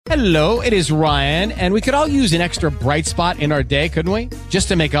Hello, it is Ryan, and we could all use an extra bright spot in our day, couldn't we? Just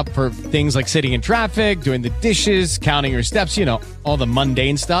to make up for things like sitting in traffic, doing the dishes, counting your steps, you know, all the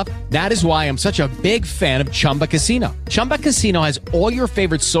mundane stuff. That is why I'm such a big fan of Chumba Casino. Chumba Casino has all your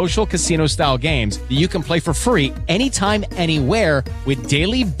favorite social casino-style games that you can play for free anytime, anywhere with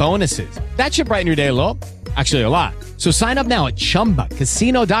daily bonuses. That should brighten your day a little. Actually, a lot. So sign up now at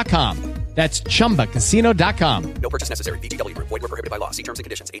ChumbaCasino.com. That's ChumbaCasino.com. No purchase necessary. VGW Group. Void where prohibited by law. See terms and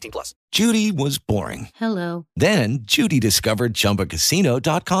conditions. 18+. Judy was boring. Hello. Then Judy discovered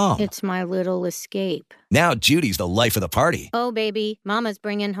ChumbaCasino.com. It's my little escape. Now Judy's the life of the party. Oh, baby, mama's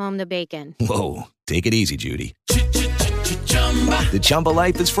bringing home the bacon. Whoa, take it easy, Judy. The Chumba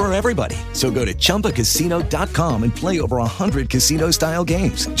life is for everybody. So go to ChumbaCasino.com and play over 100 casino-style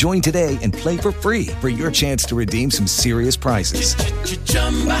games. Join today and play for free for your chance to redeem some serious prizes.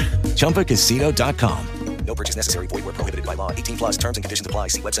 ChumbaCasino.com. No purchase necessary. Void where prohibited by law. 18+. Terms and conditions apply.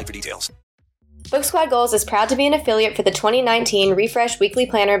 See website for details. Book Squad Goals is proud to be an affiliate for the 2019 Refresh Weekly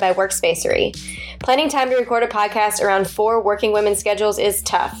Planner by Workspacery. Planning time to record a podcast around 4 working women's schedules is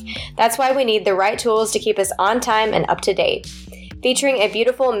tough. That's why we need the right tools to keep us on time and up to date. Featuring a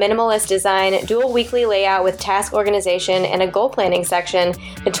beautiful minimalist design, dual weekly layout with task organization, and a goal planning section,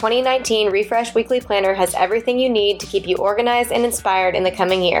 the 2019 Refresh Weekly Planner has everything you need to keep you organized and inspired in the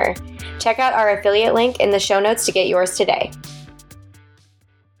coming year. Check out our affiliate link in the show notes to get yours today.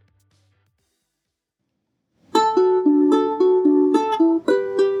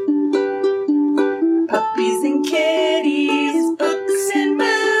 Puppies and kitties, books and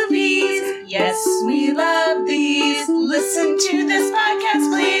movies. Yes, we love these. Listen to this podcast,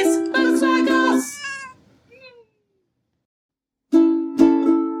 please. Books like us.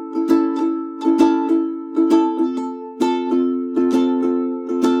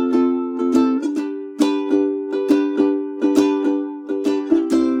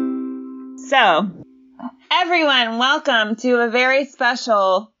 So, everyone, welcome to a very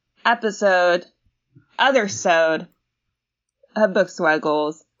special episode, Othersode of Book Squad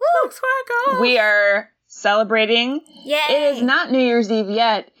Goals. Book Squad Goals. We are celebrating. Yay! It is not New Year's Eve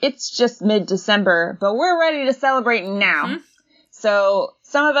yet. It's just mid-December, but we're ready to celebrate now. Mm-hmm. So,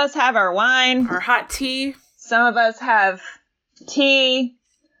 some of us have our wine. Our hot tea. Some of us have tea.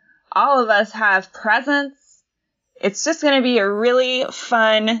 All of us have presents. It's just going to be a really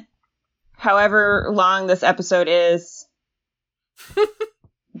fun, however long this episode is.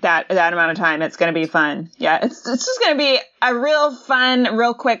 that amount of time, it's going to be fun. Yeah, it's just going to be a real fun,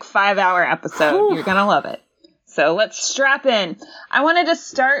 real quick 5-hour episode. Whew. You're going to love it. So let's strap in. I wanted to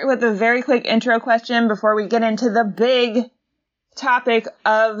start with a very quick intro question before we get into the big topic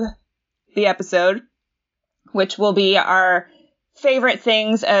of the episode, which will be our favorite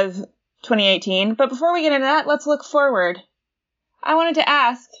things of 2018. But before we get into that, let's look forward. I wanted to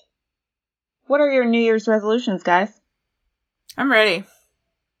ask, what are your New Year's resolutions, guys? I'm ready.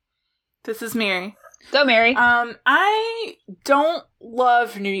 This is Mary. Go, Mary. I don't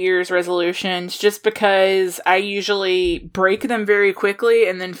love New Year's resolutions just because I usually break them very quickly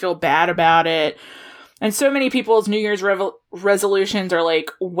and then feel bad about it. And so many people's New Year's resolutions are like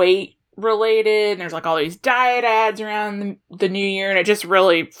weight related. And there's like all these diet ads around the new year, and it just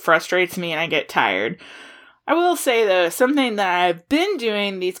really frustrates me and I get tired. I will say though, something that I've been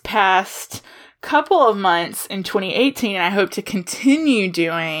doing these past couple of months in 2018, and I hope to continue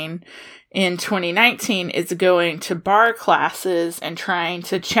doing in 2019, is going to bar classes and trying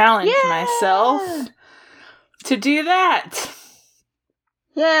to challenge myself to do that.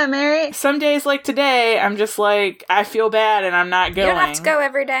 Yeah, Mary. Some days like today, I'm just like, I feel bad and I'm not going. You don't have to go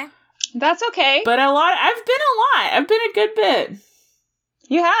every day. That's okay. But I've been a good bit.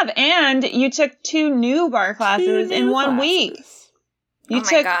 You have, and you took 2 new bar classes in 1 week. You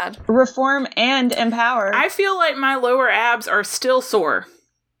took Reform and Empower. I feel like my lower abs are still sore.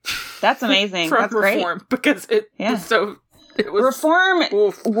 That's amazing. From That's Reform, great. Because it was Reform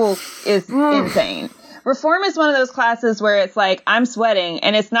is insane. Reform is one of those classes where it's like, I'm sweating,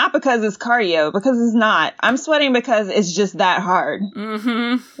 and it's not because it's cardio, because it's not. I'm sweating because it's just that hard.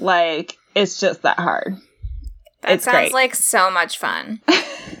 Mm-hmm. Like, it's just that hard. That sounds like so much fun.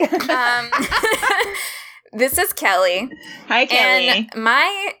 This is Kelly. Hi, Kelly. And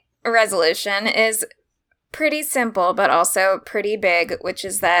my resolution is pretty simple, but also pretty big, which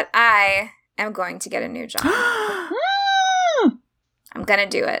is that I am going to get a new job. I'm going to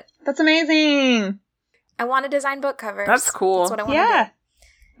do it. That's amazing. I want to design book covers. That's cool. That's what I want to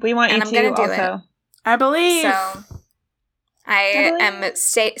do. We want and you I'm to gonna do also. It. I believe. So I am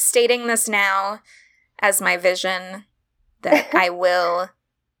stating this now as my vision that I will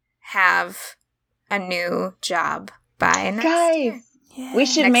have a new job by next year. We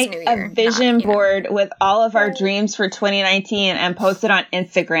should make a vision board with all of our dreams for 2019 and post it on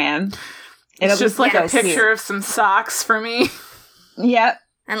Instagram. It's just like a picture of some socks for me. Yep.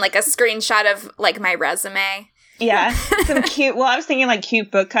 And like a screenshot of like my resume. Yeah. Some cute, well, I was thinking like cute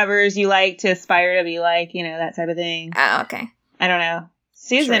book covers you like to aspire to be like, that type of thing. Oh, okay. I don't know.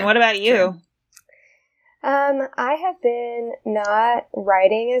 Susan, what about you? Sure. I have been not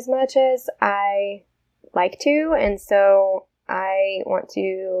writing as much as I like to, and so I want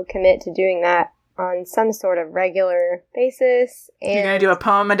to commit to doing that on some sort of regular basis. And you're going to do a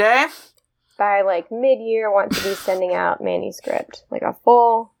poem a day? By like mid-year, I want to be sending out manuscript, like a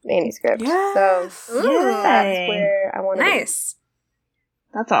full manuscript. Yes. So that's where I want to be. Nice.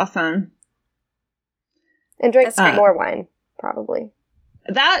 That's awesome. And drink more wine, probably.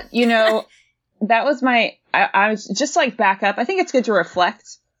 That, that was I was just like back up. I think it's good to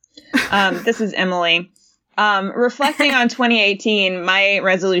reflect. This is Emily. Reflecting on 2018, my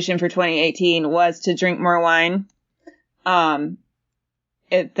resolution for 2018 was to drink more wine. That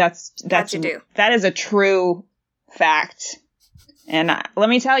is a true fact. And let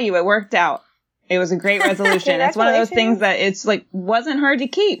me tell you, it worked out. It was a great resolution. It's one of those things that it's like wasn't hard to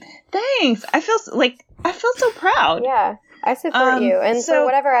keep. Thanks. I feel so proud. Yeah, I support you, and so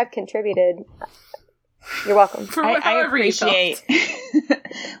whatever I've contributed, you're welcome. I appreciate.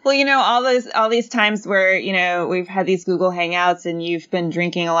 Well, all these times where we've had these Google Hangouts and you've been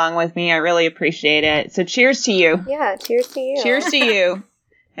drinking along with me. I really appreciate it. So cheers to you. Yeah, cheers to you. Cheers to you.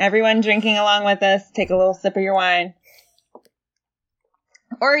 Everyone drinking along with us. Take a little sip of your wine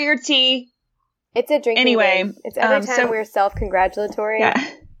or your tea. It's a drinking game. It's every time we're self-congratulatory. Yeah.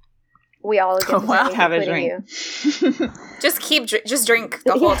 We all get to have a drink. Just drink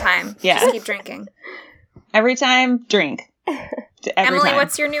the whole time. Yeah. Just keep drinking. Every time, drink. Emily,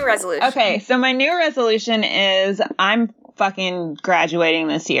 what's your new resolution? Okay, so my new resolution is I'm fucking graduating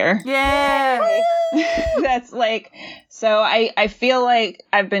this year. Yay! That's like, so I feel like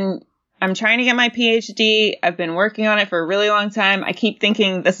I'm trying to get my PhD. I've been working on it for a really long time. I keep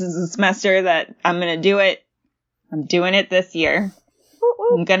thinking this is the semester that I'm going to do it. I'm doing it this year.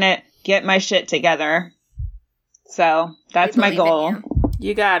 I'm going to get my shit together. So that's my goal.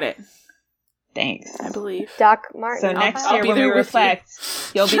 You got it. Thanks. I believe. Doc Martin. So next year when we reflect,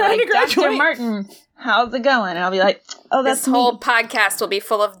 you'll be like, Dr. Martin, how's it going? And I'll be like, oh, that's this whole podcast will be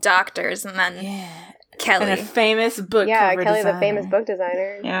full of doctors, and then Kelly. And a famous book cover Kelly, designer. the famous book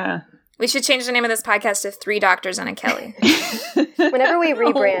designer. Yeah. We should change the name of this podcast to 3 Doctors and a Kelly. Whenever we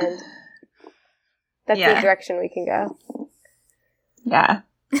rebrand, that's the direction we can go. Yeah.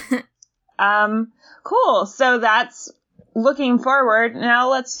 Cool. So that's looking forward. Now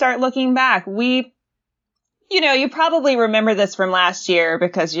let's start looking back. You probably remember this from last year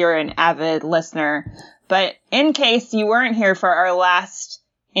because you're an avid listener, but in case you weren't here for our last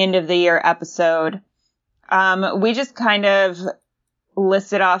end of the year episode, we just kind of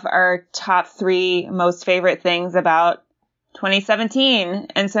listed off our top 3 most favorite things about 2017.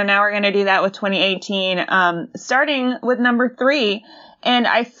 And so now we're going to do that with 2018, starting with number 3. And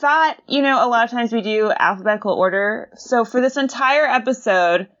I thought, a lot of times we do alphabetical order. So for this entire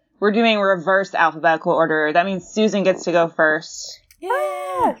episode, we're doing reverse alphabetical order. That means Susan gets to go first.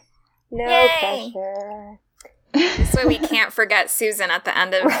 Yeah. No pressure. This way we can't forget Susan at the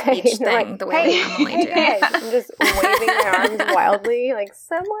end of each thing, the way we normally do. Guys. I'm just waving my arms wildly, like,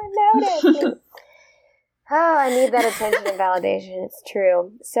 someone notice me. Oh, I need that attention and validation. It's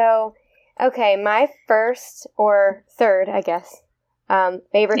true. So, okay, my first or third, I guess,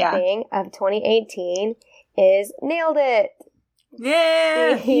 favorite thing of 2018 is Nailed It.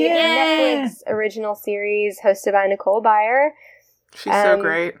 Yeah! The Netflix original series hosted by Nicole Byer. She's so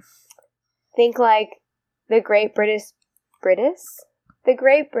great. Think like the Great British Baking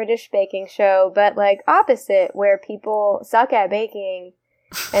Show, but like opposite, where people suck at baking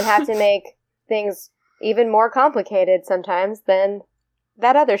and have to make things even more complicated sometimes than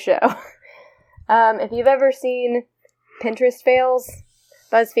that other show. If you've ever seen Pinterest fails,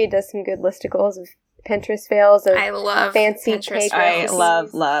 BuzzFeed does some good listicles of Pinterest fails of fancy Pinterest cake recipes. I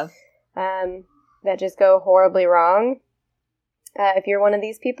love that just go horribly wrong. If you're one of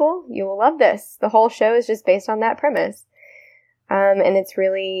these people, you will love this. The whole show is just based on that premise. And it's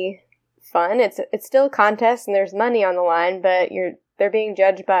really fun. It's still a contest and there's money on the line, but they're being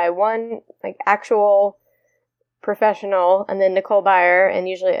judged by one like actual professional and then Nicole Byer and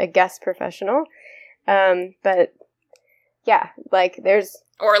usually a guest professional. But yeah, like there's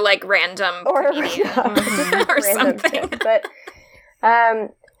or like random or something. But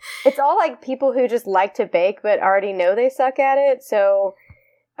it's all like people who just like to bake but already know they suck at it. So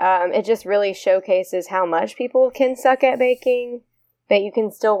it just really showcases how much people can suck at baking but you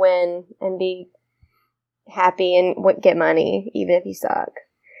can still win and be happy and get money, even if you suck.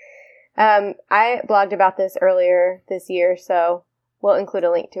 I blogged about this earlier this year, so we'll include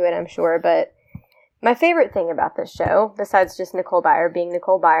a link to it, I'm sure. But my favorite thing about this show, besides just Nicole Byer being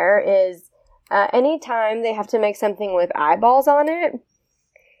Nicole Byer, is anytime they have to make something with eyeballs on it,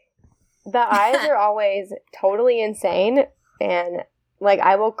 the eyes are always totally insane, and like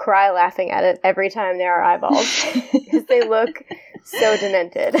I will cry laughing at it every time there are eyeballs because they look so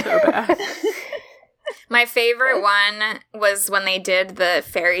demented. So bad. My favorite one was when they did the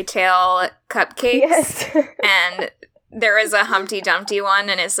fairy tale cupcakes. Yes. And there was a Humpty Dumpty one,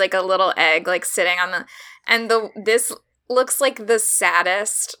 and it's like a little egg like sitting on the, and this looks like the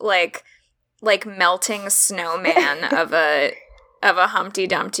saddest like melting snowman of a Humpty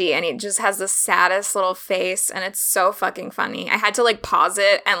Dumpty, and he just has the saddest little face, and it's so fucking funny. I had to like pause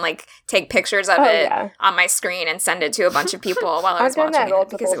it and like take pictures of it on my screen and send it to a bunch of people while I was watching it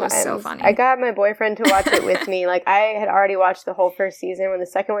because it was so funny. I got my boyfriend to watch it with me. Like I had already watched the whole first season. When the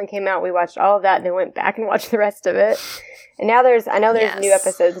second one came out, we watched all of that and then went back and watched the rest of it. And now there's new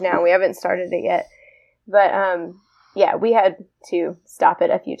episodes now. We haven't started it yet. But yeah, we had to stop it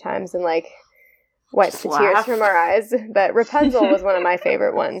a few times and like wipe the tears from our eyes. But Rapunzel was one of my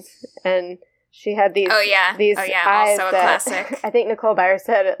favorite ones, and she had these eyes also a classic. I think Nicole Byer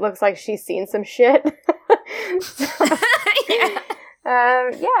said it looks like she's seen some shit. But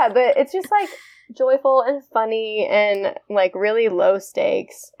it's just like joyful and funny and like really low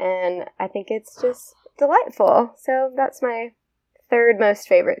stakes, and I think it's just delightful. So that's my third most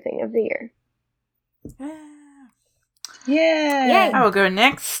favorite thing of the year. Yeah. I will go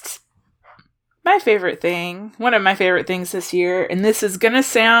next. My favorite thing, one of my favorite things this year, and this is going to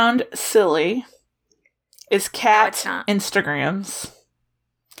sound silly, is cat Instagrams.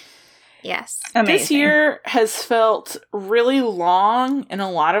 Yes. Amazing. This year has felt really long in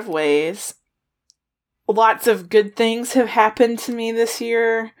a lot of ways. Lots of good things have happened to me this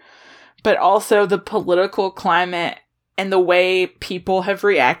year, but also the political climate and the way people have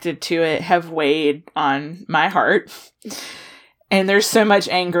reacted to it have weighed on my heart. And there's so much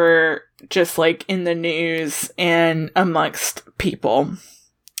anger just like in the news and amongst people.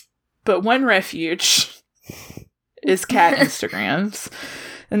 But one refuge is cat Instagrams.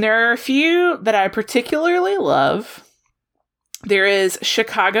 And there are a few that I particularly love. There is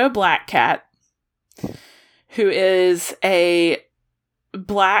Chicago Black Cat, who is a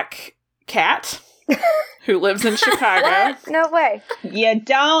black cat who lives in Chicago. No way. You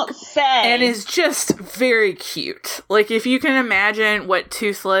don't say. And is just very cute. Like, if you can imagine what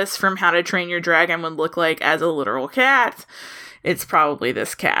Toothless from How to Train Your Dragon would look like as a literal cat, it's probably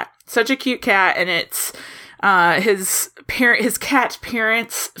this cat. Such a cute cat, and it's his cat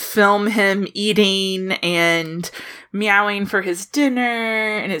parents film him eating and meowing for his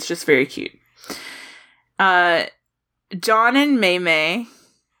dinner, and it's just very cute. Dawn and Maymay,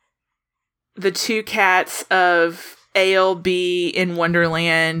 the two cats of ALB in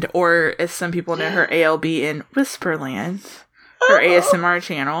Wonderland, or as some people know her, ALB in Whisperland, her ASMR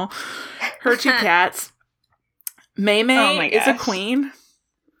channel. Her two cats. Maymay is a queen,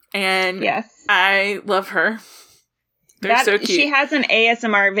 and I love her. They're so cute. She has an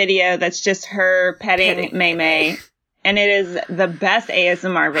ASMR video that's just her petting Maymay, and it is the best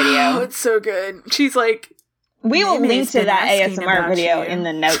ASMR video. Oh, it's so good. She's like, we will link to that ASMR video in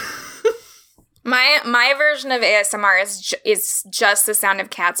the notes. My version of ASMR is just the sound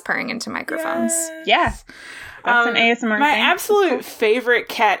of cats purring into microphones. Yeah. That's an ASMR My thing. absolute favorite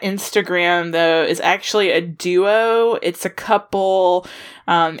cat Instagram, though, is actually a duo. It's a couple,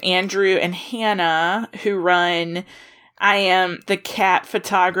 Andrew and Hannah, who run I Am the Cat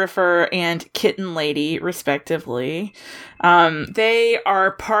Photographer and Kitten Lady, respectively. They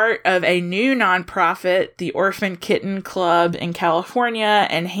are part of a new nonprofit, the Orphan Kitten Club in California,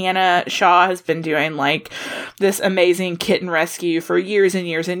 and Hannah Shaw has been doing like this amazing kitten rescue for years and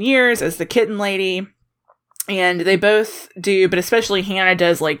years and years as the Kitten Lady. And they both do, but especially Hannah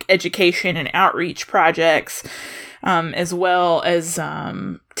does like education and outreach projects, as well as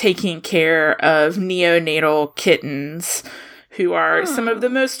taking care of neonatal kittens who are some of the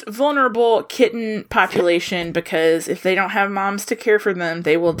most vulnerable kitten population, because if they don't have moms to care for them,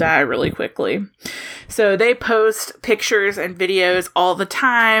 they will die really quickly. So they post pictures and videos all the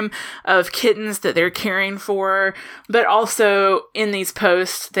time of kittens that they're caring for, but also in these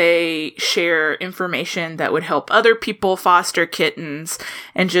posts, they share information that would help other people foster kittens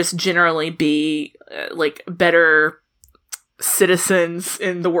and just generally be like better citizens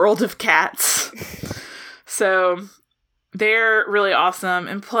in the world of cats. So They're really awesome.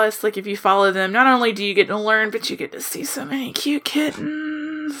 And plus, like, if you follow them, not only do you get to learn, but you get to see so many cute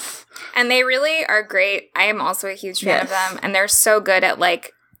kittens. And they really are great. I am also a huge fan of them. And they're so good at,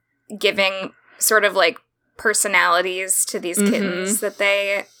 like, giving sort of, like, personalities to these kittens that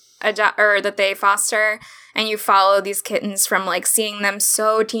they adopt or that they foster. And you follow these kittens from, like, seeing them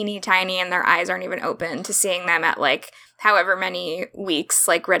so teeny tiny and their eyes aren't even open to seeing them at, like, however many weeks,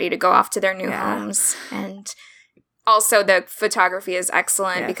 like, ready to go off to their new homes. And also the photography is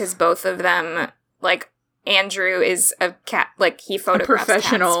excellent because both of them, like, Andrew is a cat, like, he photographs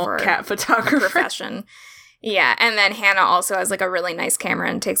professional cats for cat photographer. Profession. Yeah, and then Hannah also has, like, a really nice camera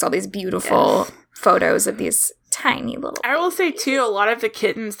and takes all these beautiful photos of these tiny little I will say, too, a lot of the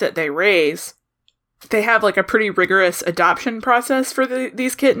kittens that they raise, they have, like, a pretty rigorous adoption process for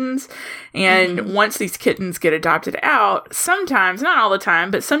these kittens. And once these kittens get adopted out, sometimes, not all the time,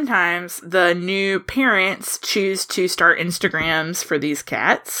 but sometimes the new parents choose to start Instagrams for these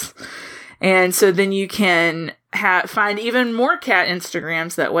cats. And so then you can find even more cat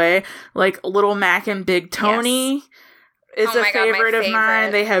Instagrams that way, like Little Mac and Big Tony is a favorite of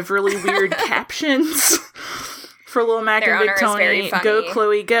mine. They have really weird captions for Little Mac and Big Tony. Go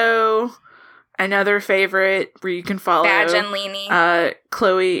Chloe Go. Another favorite where you can follow Badge and Leanie.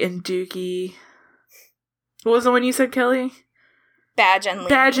 Chloe and Dookie. What was the one you said, Kelly? Badge and Leanie.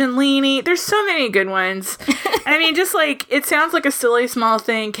 Badge and Leanie. There's so many good ones. I mean, just like, it sounds like a silly small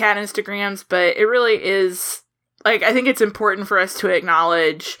thing, cat Instagrams, but it really is, like, I think it's important for us to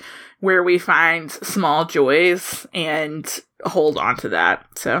acknowledge where we find small joys and hold on to that.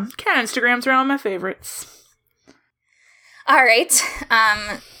 So, cat Instagrams are all my favorites. All right.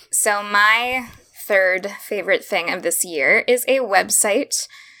 So my third favorite thing of this year is a website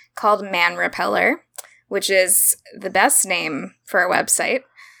called Man Repeller, which is the best name for a website.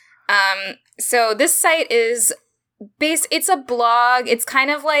 So this site is it's a blog. It's kind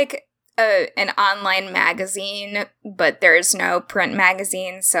of like an online magazine, but there's no print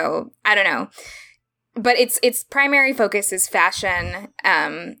magazine, so I don't know. But its primary focus is fashion,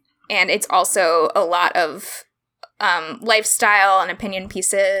 and it's also a lot of lifestyle and opinion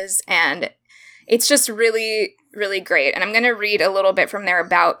pieces, and it's just really, really great. And I'm going to read a little bit from their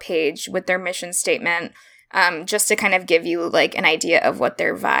About page with their mission statement, just to kind of give you, like, an idea of what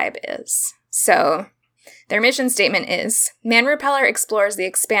their vibe is. So, their mission statement is, Man Repeller explores the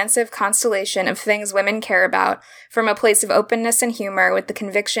expansive constellation of things women care about from a place of openness and humor, with the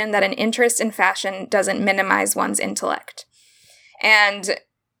conviction that an interest in fashion doesn't minimize one's intellect. And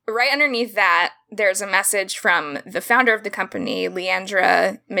right underneath that, there's a message from the founder of the company,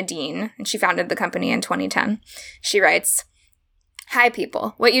 Leandra Medine, and she founded the company in 2010. She writes, Hi,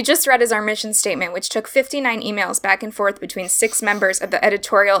 people. What you just read is our mission statement, which took 59 emails back and forth between 6 members of the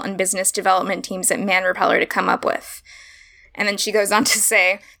editorial and business development teams at Man Repeller to come up with. And then she goes on to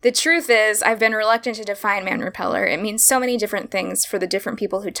say, the truth is, I've been reluctant to define Man Repeller. It means so many different things for the different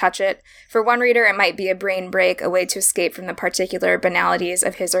people who touch it. For one reader, it might be a brain break, a way to escape from the particular banalities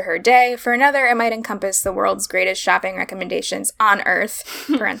of his or her day. For another, it might encompass the world's greatest shopping recommendations on Earth,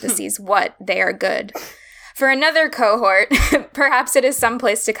 parentheses, what, they are good. For another cohort, perhaps it is some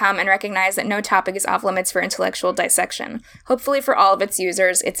place to come and recognize that no topic is off limits for intellectual dissection. Hopefully for all of its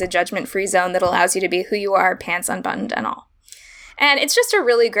users, it's a judgment-free zone that allows you to be who you are, pants unbuttoned and all. And it's just a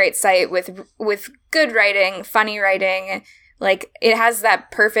really great site with good writing, funny writing. Like, it has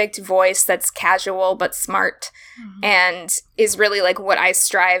that perfect voice that's casual but smart, and is really, like, what I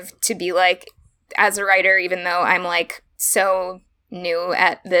strive to be like as a writer, even though I'm, like, so new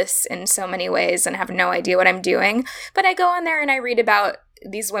at this in so many ways and have no idea what I'm doing. But I go on there and I read about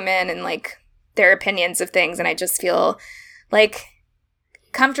these women and, like, their opinions of things, and I just feel, like,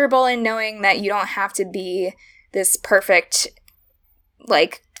 comfortable in knowing that you don't have to be this perfect,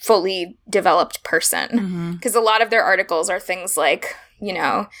 like, fully developed person. Because a lot of their articles are things like, you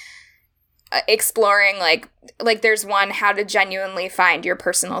know, exploring, like there's one, how to genuinely find your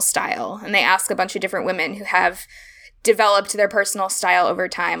personal style. And they ask a bunch of different women who have developed their personal style over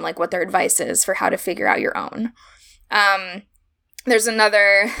time, like, what their advice is for how to figure out your own. There's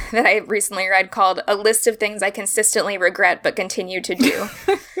another that I recently read called A List of Things I Consistently Regret But Continue to Do.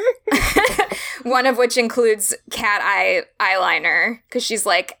 One of which includes cat eyeliner, because she's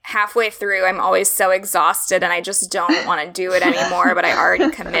like, halfway through, I'm always so exhausted and I just don't want to do it anymore, but I already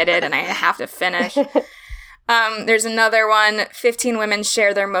committed and I have to finish. There's another one, 15 women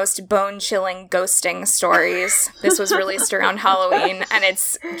share their most bone-chilling ghosting stories. This was released around Halloween, and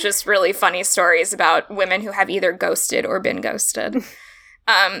it's just really funny stories about women who have either ghosted or been ghosted.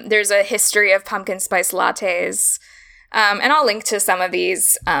 There's a history of pumpkin spice lattes. And I'll link to some of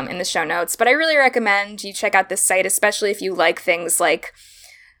these in the show notes. But I really recommend you check out this site, especially if you like things like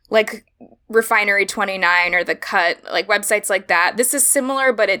Refinery 29 or The Cut, like websites like that. This is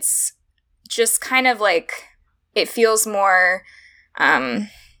similar, but it's just kind of like, it feels more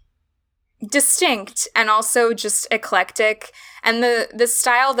distinct and also just eclectic. And the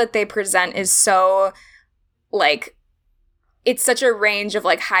style that they present is so, like, it's such a range of,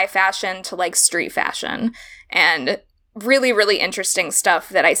 like, high fashion to, like, street fashion. And really, really interesting stuff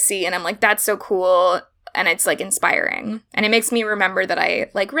that I see. And I'm like, that's so cool. And it's, like, inspiring. And it makes me remember that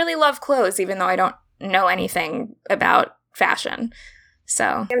I, like, really love clothes, even though I don't know anything about fashion.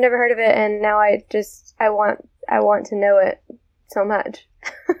 So I've never heard of it, and now I want to know it so much.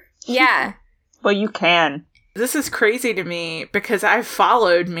 yeah. Well, you can. This is crazy to me because I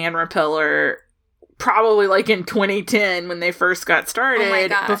followed Man Repeller probably like in 2010 when they first got started. Oh my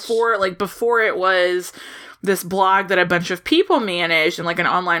gosh. Before it was this blog that a bunch of people managed and like an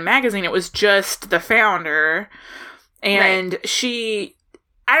online magazine. It was just the founder. And right.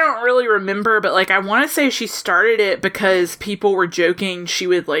 I don't really remember, but like I want to say she started it because people were joking she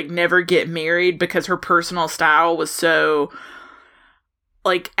would like never get married because her personal style was so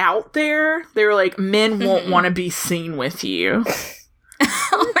like out there. They were like, men won't want to be seen with you.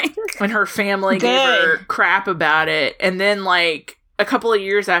 Oh my God. When her family gave her crap about it. And then like a couple of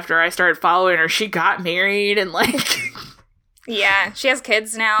years after I started following her, she got married and like yeah, she has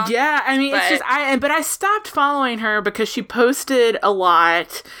kids now. Yeah, I mean, it's just but I stopped following her because she posted a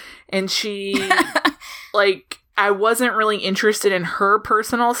lot and she like I wasn't really interested in her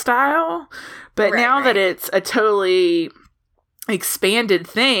personal style. But now that it's a totally expanded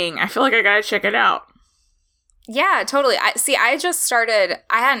thing, I feel like I gotta check it out. Yeah, totally. I just started,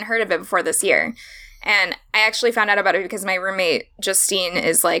 I hadn't heard of it before this year. And I actually found out about it because my roommate, Justine,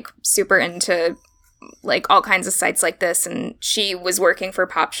 is like super into like all kinds of sites like this. And she was working for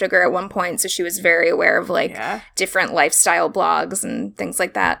Pop Sugar at one point. So she was very aware of like different lifestyle blogs and things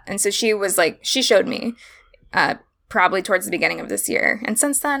like that. And so she was like, she showed me probably towards the beginning of this year. And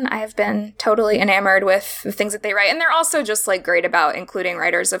since then, I have been totally enamored with the things that they write. And they're also just like great about including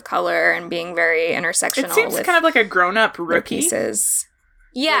writers of color and being very intersectional. It seems with kind of like a grown-up Rookie. Pieces.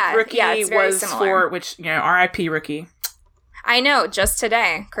 Yeah, like Rookie it's very was similar. for, which, you know, R.I.P. Rookie. I know, just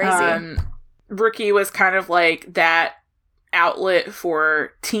today. Crazy. Rookie was kind of like that outlet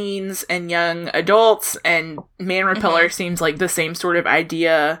for teens and young adults, and Man Repeller seems like the same sort of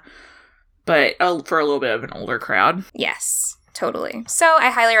idea, but for a little bit of an older crowd. Yes, totally. So I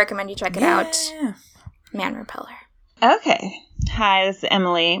highly recommend you check it out. Man Repeller. Okay. Hi, this is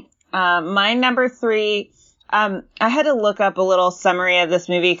Emily. My number 3, I had to look up a little summary of this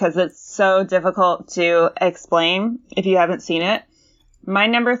movie because it's so difficult to explain if you haven't seen it. My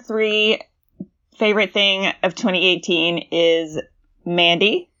number 3 favorite thing of 2018 is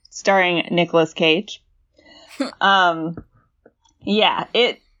Mandy, starring Nicolas Cage.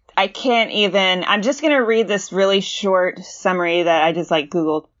 I can't even, I'm just going to read this really short summary that I just like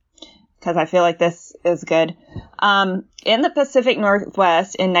Googled because I feel like this is good. In the Pacific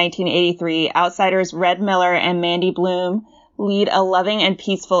Northwest in 1983, outsiders Red Miller and Mandy Bloom lead a loving and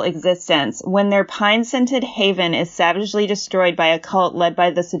peaceful existence. When their pine-scented haven is savagely destroyed by a cult led by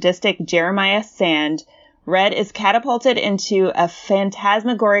the sadistic Jeremiah Sand, Red is catapulted into a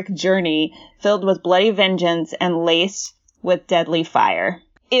phantasmagoric journey filled with bloody vengeance and laced with deadly fire.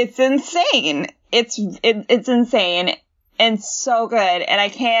 It's insane. It's insane and so good. And I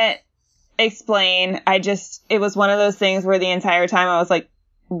can't explain. It was one of those things where the entire time I was like,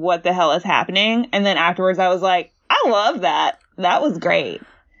 what the hell is happening? And then afterwards I was like, I love that. That was great.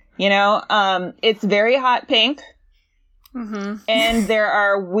 You know, it's very hot pink. Mm-hmm. And there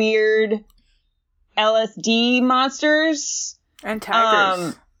are weird LSD monsters. And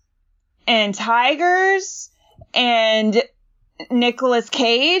tigers. And Nicolas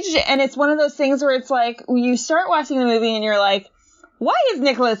Cage. And it's one of those things where it's like, you start watching the movie and you're like, why is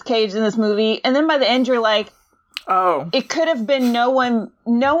Nicolas Cage in this movie? And then by the end you're like, oh, it could have been no one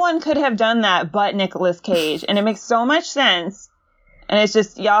could have done that but Nicolas Cage. And it makes so much sense. And it's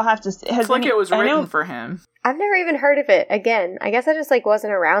just, y'all have to... It's like it was written for him. I've never even heard of it again. I guess I just like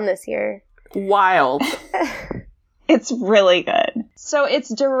wasn't around this year. Wild. It's really good. So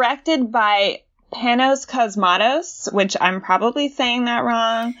it's directed by Panos Cosmatos, which I'm probably saying that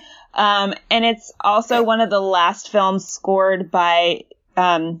wrong. And it's also one of the last films scored by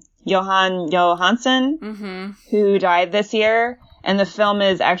Johan Johansson, who died this year. And the film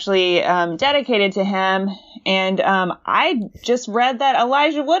is actually dedicated to him. And I just read that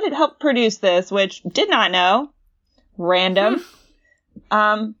Elijah Wood had helped produce this, which did not know. Random.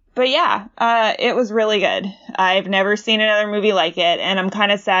 But yeah, it was really good. I've never seen another movie like it, and I'm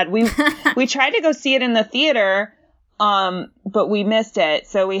kind of sad. We tried to go see it in the theater, but we missed it,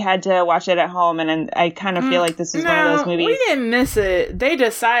 so we had to watch it at home, and I kind of feel like this is one of those movies. We didn't miss it. They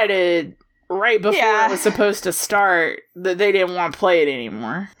decided right before it was supposed to start that they didn't want to play it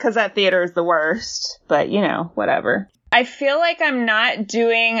anymore. Because that theater is the worst, but, whatever. I feel like I'm not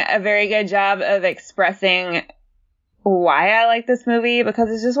doing a very good job of expressing why I like this movie, because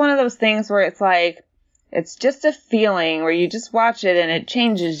it's just one of those things where it's like, it's just a feeling where you just watch it and it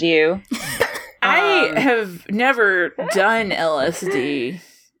changes you. I have never done LSD,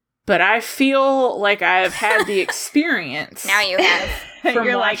 but I feel like I've had the experience. Now you have. From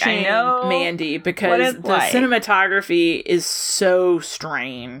You're watching like, I know Mandy, because the cinematography is so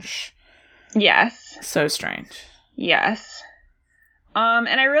strange. Yes. So strange. Yes. And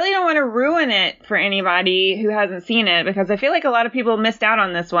I really don't want to ruin it for anybody who hasn't seen it, because I feel like a lot of people missed out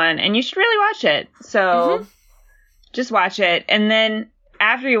on this one, and you should really watch it. So just watch it. And then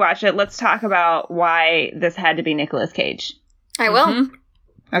after you watch it, let's talk about why this had to be Nicolas Cage. I will.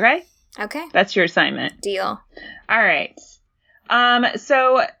 Okay? Okay. That's your assignment. Deal. All right.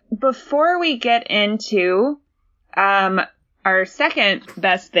 So before we get into our second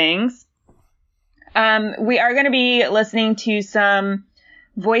best things, we are going to be listening to some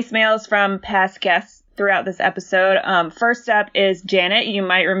voicemails from past guests throughout this episode. First up is Janet. You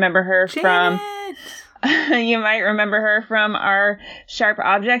might remember her from our Sharp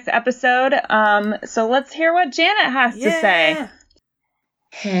Objects episode. So let's hear what Janet has to say.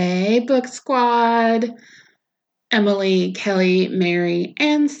 Hey, Book Squad. Emily, Kelly, Mary,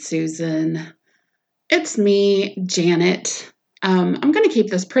 and Susan. It's me, Janet. I'm going to keep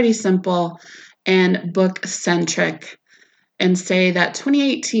this pretty simple and book-centric and say that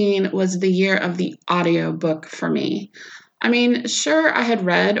 2018 was the year of the audiobook for me. I mean, sure, I had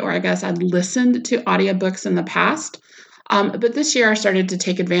read, or I guess I'd listened to audiobooks in the past, but this year I started to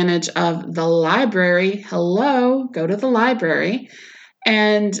take advantage of the library. Hello, go to the library.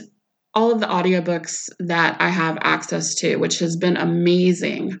 And all of the audiobooks that I have access to, which has been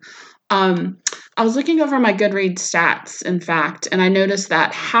amazing. I was looking over my Goodreads stats, in fact, and I noticed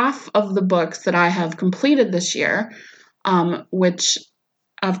that half of the books that I have completed this year, which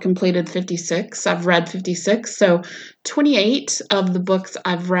I've completed 56, I've read 56, so 28 of the books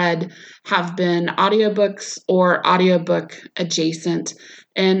I've read have been audiobooks or audiobook adjacent.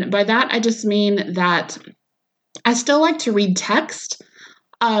 And by that, I just mean that I still like to read text.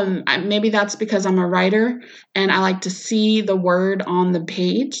 Maybe that's because I'm a writer and I like to see the word on the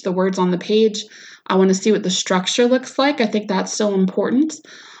page, the words on the page. I want to see what the structure looks like. I think that's still important.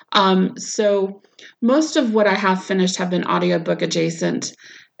 So most of what I have finished have been audiobook adjacent,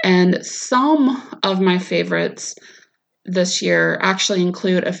 and some of my favorites this year actually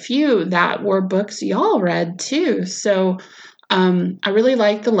include a few that were books y'all read too. So I really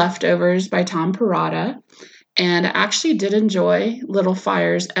like The Leftovers by Tom Perrotta. And I actually did enjoy Little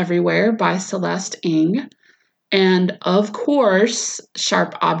Fires Everywhere by Celeste Ng. And of course,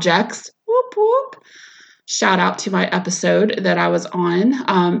 Sharp Objects, whoop whoop. Shout out to my episode that I was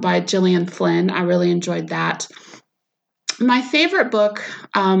on by Gillian Flynn. I really enjoyed that. My favorite book,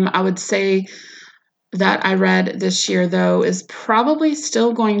 I would say that I read this year, though, is probably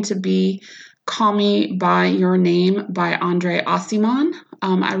still going to be Call Me By Your Name by Andre Aciman.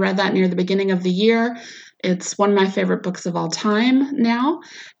 I read that near the beginning of the year. It's one of my favorite books of all time now,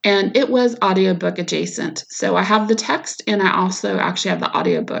 and it was audiobook adjacent. So I have the text, and I also actually have the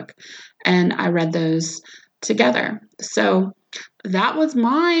audiobook, and I read those together. So that was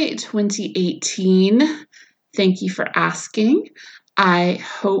my 2018. Thank you for asking. I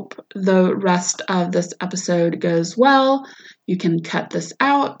hope the rest of this episode goes well. You can cut this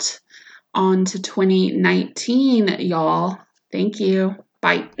out. On to 2019, y'all. Thank you.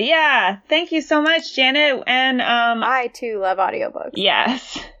 Bye. Yeah, thank you so much, Janet. And I too love audiobooks.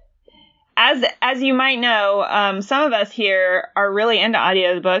 Yes. As you might know, some of us here are really into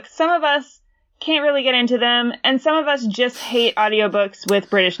audiobooks. Some of us can't really get into them, and some of us just hate audiobooks with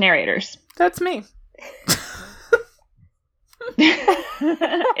British narrators. That's me.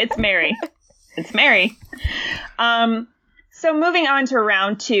 It's Mary. It's Mary. So moving on to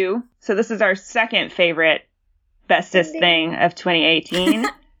round 2. So this is our second favorite bestest thing of 2018.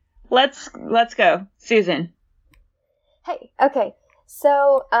 Let's go. Susan. Hey, okay.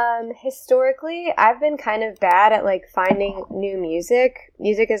 So, historically, I've been kind of bad at, finding new music.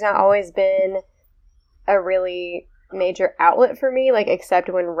 Music has not always been a really major outlet for me, except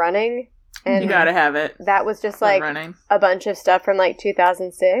when running. And you gotta have it. That was just, running. a bunch of stuff from,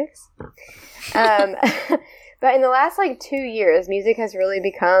 2006. But in the last, 2 years, music has really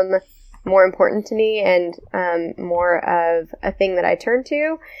become more important to me and more of a thing that I turn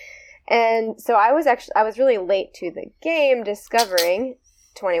to. And so I was really late to the game discovering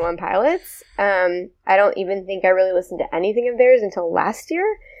 21 Pilots. I don't even think I really listened to anything of theirs until last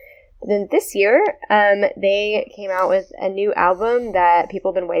year. But then this year, they came out with a new album that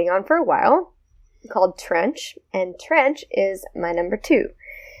people have been waiting on for a while called Trench. And Trench is my number 2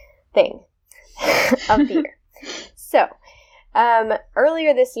 thing of the year. So,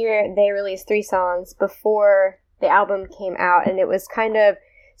 earlier this year, they released 3 songs before the album came out, and it was kind of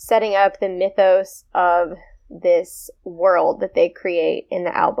setting up the mythos of this world that they create in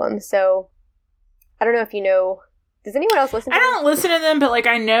the album. So, I don't know if you know, does anyone else listen to them? I don't listen to them, but,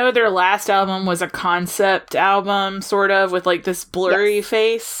 I know their last album was a concept album, sort of, with, this blurry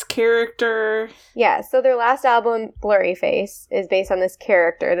face character. Yeah, so their last album, Blurry Face, is based on this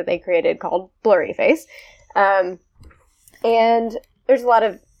character that they created called Blurry Face. And there's a lot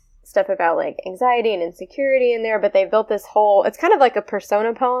of stuff about anxiety and insecurity in there, but they built this whole, it's kind of like a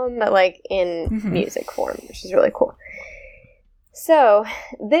persona poem, but in music form, which is really cool. So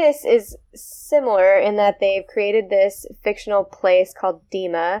this is similar in that they've created this fictional place called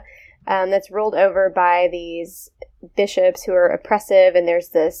Dima that's ruled over by these bishops who are oppressive, and there's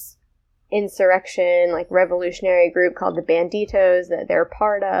this insurrection, revolutionary group called the Banditos that they're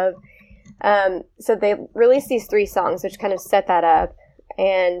part of. So they released these 3 songs, which kind of set that up.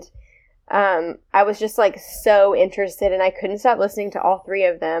 And I was just so interested, and I couldn't stop listening to all 3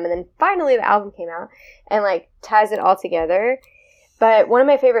 of them. And then finally the album came out and ties it all together. But one of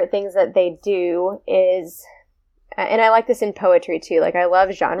my favorite things that they do is, and I like this in poetry too, I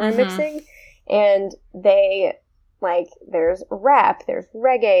love genre mixing, and they, there's rap, there's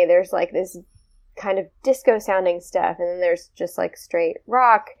reggae, there's this kind of disco sounding stuff, and then there's just straight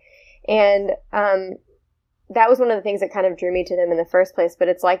rock. And that was one of the things that kind of drew me to them in the first place. But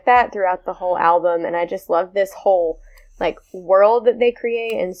it's like that throughout the whole album. And I just love this whole world that they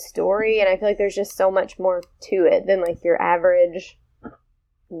create and story. And I feel like there's just so much more to it than your average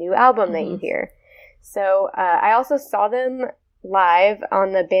new album that you hear. So I also saw them live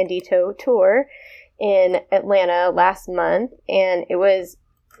on the Bandito tour in Atlanta last month. And it was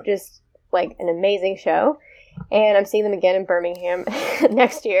just an amazing show. And I'm seeing them again in Birmingham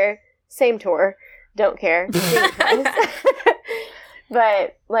next year. Same tour. Don't care.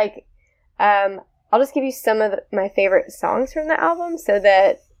 But, I'll just give you some of my favorite songs from the album so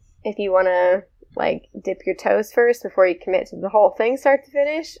that if you want to, dip your toes first before you commit to the whole thing start to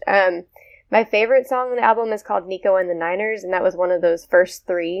finish. My favorite song on the album is called Nico and the Niners, and that was one of those first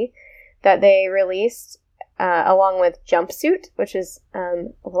 3 that they released, along with Jumpsuit, which is a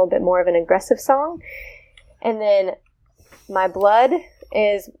little bit more of an aggressive song. And then My Blood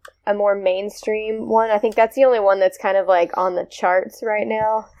is a more mainstream one. I think that's the only one that's kind of on the charts right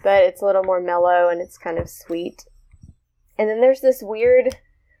now, but it's a little more mellow and it's kind of sweet. And then there's this weird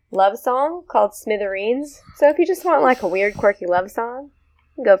love song called Smithereens. So if you just want a weird, quirky love song,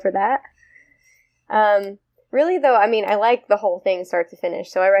 go for that. Really though, I like the whole thing start to finish,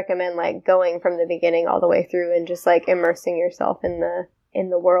 so I recommend going from the beginning all the way through and just immersing yourself in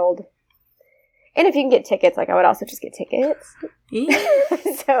the world. And if you can get tickets, I would also just get tickets. Yeah.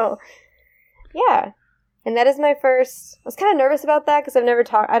 So, yeah. And that is my first... I was kind of nervous about that because I've never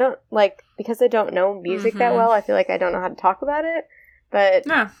talked... I don't, because I don't know music that well, I feel like I don't know how to talk about it. But...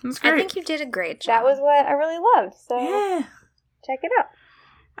 No, that's great. I think you did a great job. That was what I really loved. So, yeah. Check it out.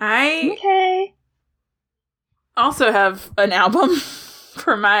 I also have an album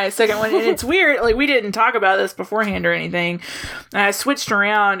for my second one, and it's weird, we didn't talk about this beforehand or anything. I switched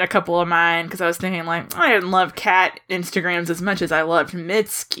around a couple of mine because I was thinking I didn't love cat Instagrams as much as I loved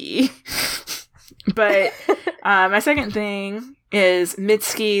Mitski. But my second thing is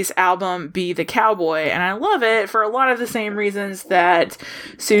Mitski's album Be the Cowboy, and I love it for a lot of the same reasons that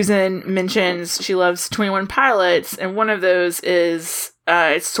Susan mentions she loves 21 Pilots, and one of those is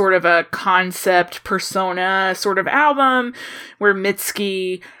it's sort of a concept persona sort of album where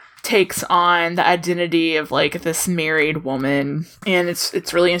Mitski takes on the identity of this married woman, and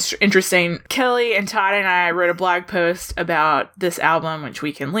it's really interesting. Kelly and Todd and I wrote a blog post about this album, which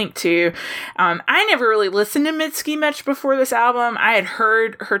we can link to. I never really listened to Mitski much before this album. I had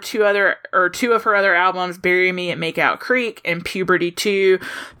heard her two of her other albums, Bury Me at Makeout Creek and Puberty 2.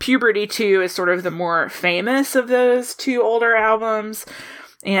 Puberty 2 is sort of the more famous of those 2 older albums,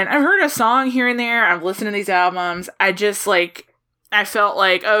 and I've heard a song here and there. I've listened to these albums. I just I felt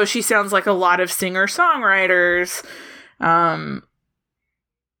oh, she sounds like a lot of singer-songwriters.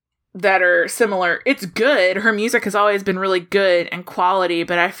 that are similar. It's good. Her music has always been really good and quality,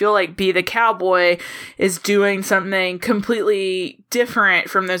 but I feel like Be the Cowboy is doing something completely different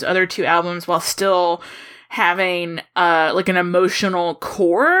from those other two albums while still having like an emotional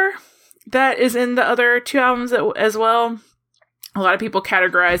core that is in the other two albums as well. A lot of people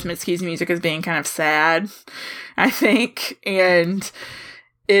categorize Mitski's music as being kind of sad, I think, and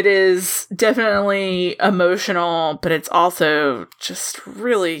it is definitely emotional, but it's also just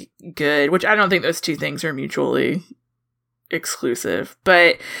really good, which I don't think those two things are mutually exclusive.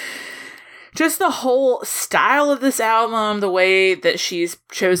 But just the whole style of this album, the way that she's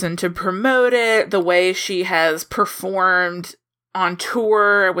chosen to promote it, the way she has performed on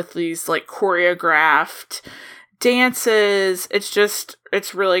tour with these like choreographed dances,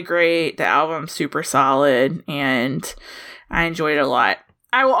 it's really great. The album's super solid, and I enjoyed it a lot.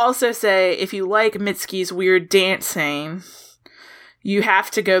 I will also say, if you like Mitski's weird dancing, you have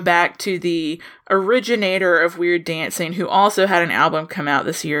to go back to the originator of weird dancing, who also had an album come out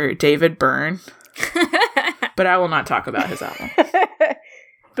this year, David Byrne. But I will not talk about his album.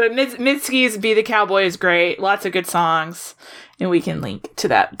 But Mitski's Be the Cowboy is great. Lots of good songs. And we can link to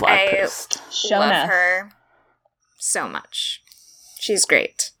that blog post. I love her so much. She's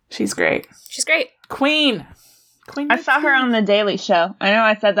great. She's great. She's great. Queen. I saw her on The Daily Show. I know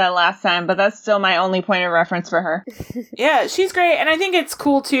I said that last time, but that's still my only point of reference for her. Yeah, she's great. And I think it's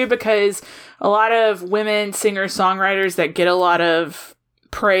cool, too, because a lot of women singer-songwriters that get a lot of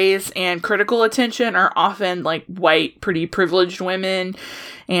praise and critical attention are often, like, white, pretty privileged women.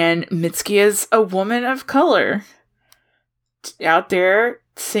 And Mitski is a woman of color out there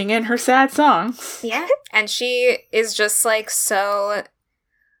singing her sad songs. Yeah. And she is just, like, so...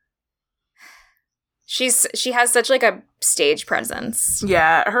 She has such, like, a stage presence.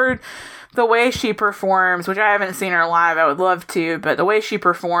 Yeah, the way she performs, which I haven't seen her live, I would love to, but the way she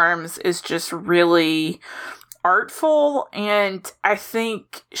performs is just really artful, and I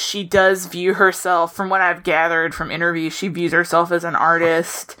think she does view herself, from what I've gathered from interviews, she views herself as an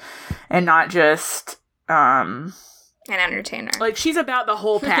artist and not just... an entertainer. Like, she's about the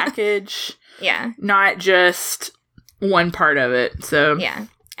whole package. Yeah. Not just one part of it, so... Yeah.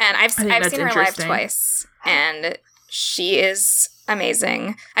 And I've seen her live twice, and she is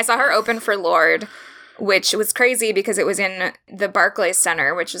amazing. I saw her open for Lorde, which was crazy because it was in the Barclays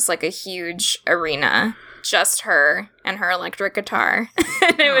Center, which is like a huge arena. Just her and her electric guitar.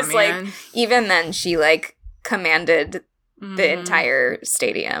 And it was like, even then, she like commanded the entire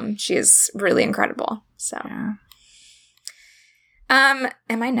stadium. She is really incredible. So, yeah. Am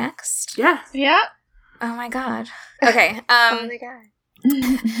I next? Yeah. Yeah. Oh my God. Okay. Oh my God.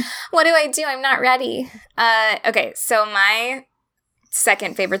 What do I do? I'm not ready. Okay, so my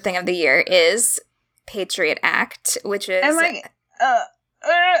second favorite thing of the year is Patriot Act, which is...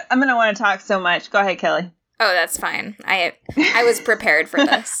 I'm going to want to talk so much. Go ahead, Kelly. Oh, that's fine. I was prepared for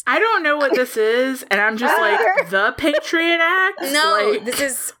this. I don't know what this is, and I'm just like, the Patriot Act? No, like, this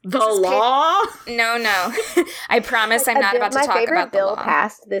is law? No. I promise I'm not about to talk about the law. My favorite bill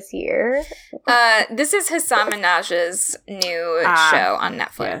passed this year. This is Hasan Minhaj's new show on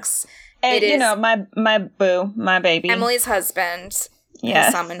Netflix. Yes. It is, my boo, my baby. Emily's husband,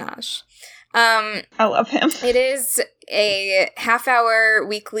 yes. Hasan Minhaj. I love him. It is a half-hour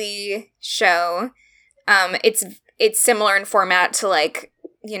weekly show. It's similar in format to like,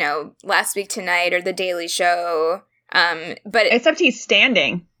 Last Week Tonight or The Daily Show. But except he's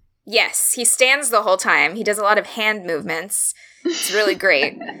standing. Yes, he stands the whole time. He does a lot of hand movements. It's really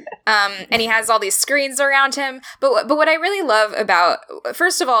great. And he has all these screens around him. But what I really love about,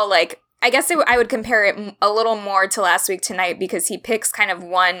 first of all, like, I guess I would compare it a little more to Last Week Tonight because he picks kind of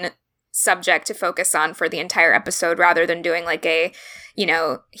one subject to focus on for the entire episode rather than doing like a,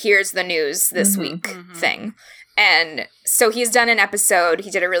 here's the news this week thing. And so he's done an episode. He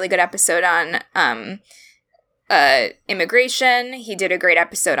did a really good episode on immigration. He did a great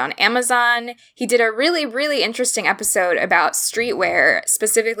episode on Amazon. He did a really, really interesting episode about streetwear,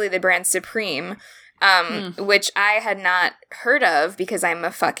 specifically the brand Supreme, which I had not heard of because I'm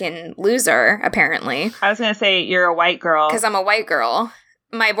a fucking loser, apparently. I was going to say, you're a white girl. Because I'm a white girl.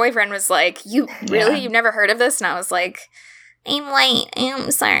 My boyfriend was like, "You really? You've never heard of this?" And I was like, "I'm white. I'm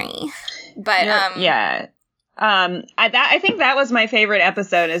sorry." But yeah. I think that was my favorite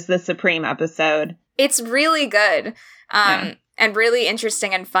episode, is the Supreme episode. It's really good. And really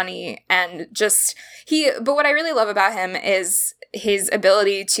interesting and funny, and just but what I really love about him is his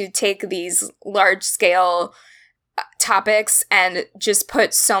ability to take these large scale topics and just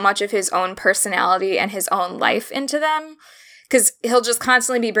put so much of his own personality and his own life into them. Because he'll just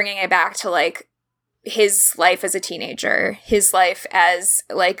constantly be bringing it back to, like, his life as a teenager, his life as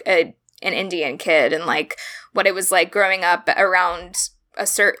like an Indian kid, and like what it was like growing up around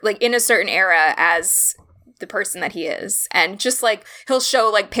in a certain era as the person that he is. And just like he'll show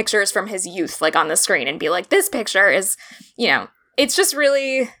like pictures from his youth like on the screen and be like, this picture is, you know, it's just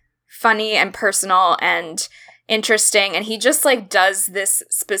really funny and personal and interesting. And he just like does this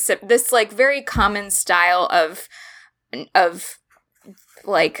like very common style of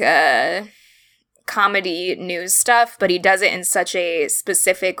like comedy news stuff, but he does it in such a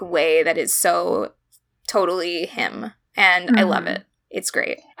specific way that is so totally him. And I love it. It's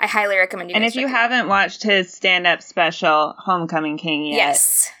great. I highly recommend you guys. And if you haven't watched his stand-up special, Homecoming King, yet,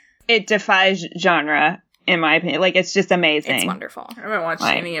 yes, it defies genre, in my opinion. Like, it's just amazing. It's wonderful. I haven't watched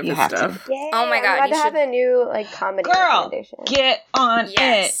any of his stuff. Yay, oh my god, I'm about to have a new like comedy recommendation. Get on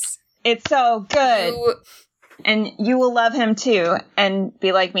it. It's so good. And you will love him too, and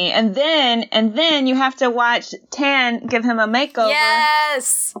be like me. And then you have to watch Tan give him a makeover.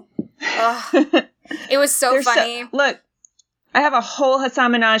 Yes. It was so funny. Look, I have a whole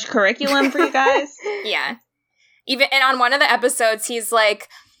Hassan Minaj curriculum for you guys. Yeah. And on one of the episodes, he's like,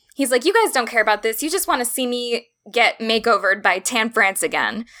 you guys don't care about this. You just want to see me get makeovered by Tan France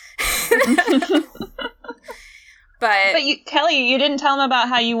again. But Kelly, you didn't tell them about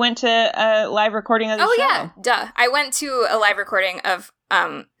how you went to a live recording of the show. Oh, yeah. Duh. I went to a live recording of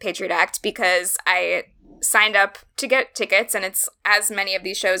Patriot Act because I signed up to get tickets, and it's, as many of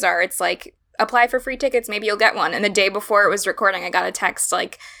these shows are, it's like, apply for free tickets, maybe you'll get one. And the day before it was recording, I got a text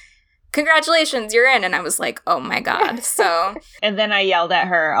like, congratulations, you're in. And I was like, oh my God. So. And then I yelled at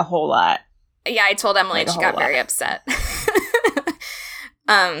her a whole lot. Yeah, I told Emily, and she got very upset.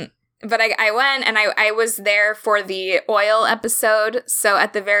 But I went, and I was there for the oil episode. So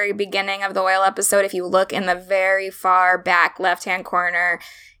at the very beginning of the oil episode, if you look in the very far back left-hand corner,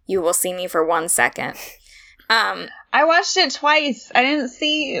 you will see me for 1 second. I watched it twice. I didn't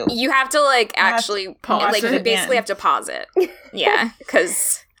see you. You have to like actually pause like it. you basically have to pause it. Yeah,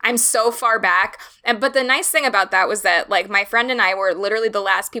 because I'm so far back. But the nice thing about that was that like my friend and I were literally the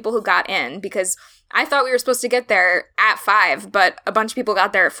last people who got in, because I thought we were supposed to get there at 5, but a bunch of people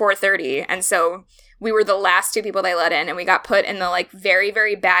got there at 4:30, and so we were the last 2 people they let in, and we got put in the like very,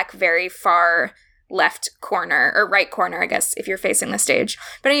 very back, very far left corner, or right corner, I guess, if you're facing the stage.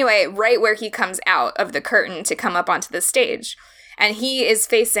 But anyway, right where he comes out of the curtain to come up onto the stage. And he is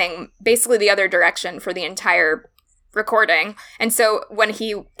facing basically the other direction for the entire recording. And so when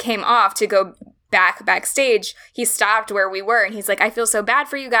he came off to go backstage, he stopped where we were, and he's like, I feel so bad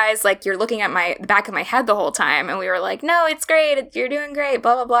for you guys. Like, you're looking at the back of my head the whole time. And we were like, no, it's great. You're doing great,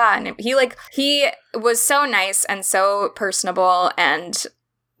 blah, blah, blah. And he was so nice and so personable, and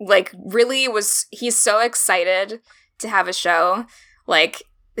like really he's so excited to have a show. Like,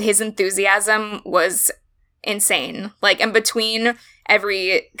 his enthusiasm was insane. Like, in between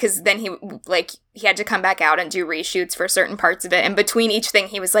because then he had to come back out and do reshoots for certain parts of it. And between each thing,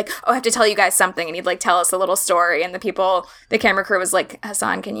 he was like, oh, I have to tell you guys something. And he'd like tell us a little story. And the camera crew was like,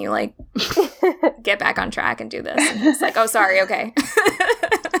 Hassan, can you like get back on track and do this? And he's like, oh, sorry. Okay.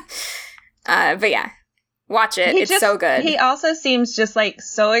 But yeah, watch it. It's so good. He also seems just like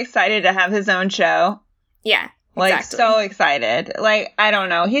so excited to have his own show. Yeah. Like, exactly. so excited. Like, I don't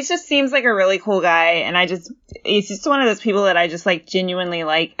know. He just seems like a really cool guy. And he's just one of those people that I just, like, genuinely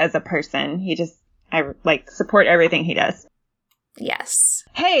like as a person. I, like, support everything he does. Yes.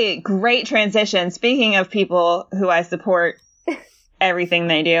 Hey, great transition. Speaking of people who I support everything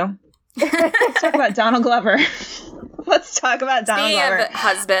they do, let's talk about Donald Glover. Speaking of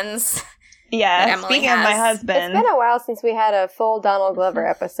husbands. Yeah, speaking of my husband. It's been a while since we had a full Donald Glover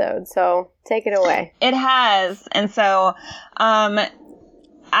episode, so take it away. It has. And so, my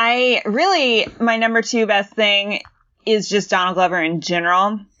number 2 best thing is just Donald Glover in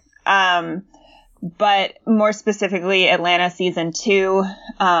general. But more specifically, Atlanta season 2.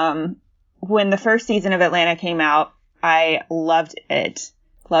 When the first season of Atlanta came out, I loved it.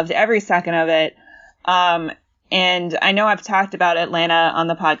 Loved every second of it. And I know I've talked about Atlanta on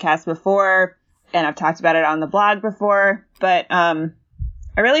the podcast before, and I've talked about it on the blog before, but I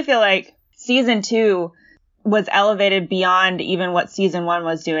really feel like season 2 was elevated beyond even what season 1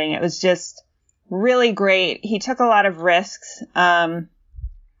 was doing. It was just really great. He took a lot of risks.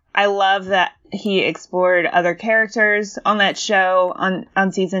 I love that he explored other characters on that show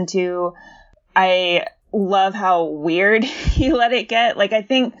on season 2. I love how weird he let it get. Like, I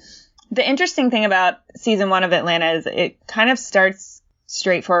think the interesting thing about season 1 of Atlanta is it kind of starts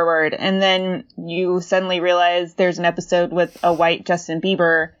straightforward, and then you suddenly realize there's an episode with a white Justin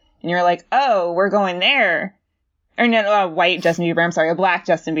Bieber, and you're like, oh, we're going there. Or no, white Justin Bieber. I'm sorry, a black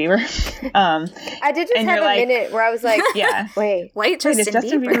Justin Bieber. I did just have a minute where I was like, yeah, white is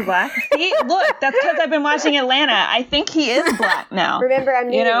Justin Bieber black? See, look, that's because I've been watching Atlanta. I think he is black now. Remember, I'm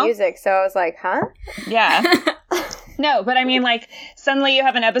new to music, so I was like, huh? Yeah. No, but I mean, like, suddenly you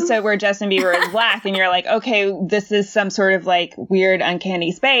have an episode where Justin Bieber is black, and you're like, okay, this is some sort of, like, weird,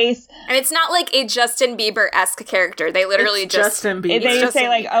 uncanny space. And it's not like a Justin Bieber-esque character. They literally it's Justin Bieber. They just say,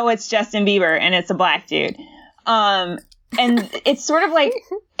 like, oh, it's Justin Bieber, and it's a black dude. And it's sort of like,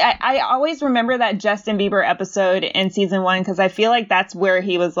 I always remember that Justin Bieber episode in season 1, because I feel like that's where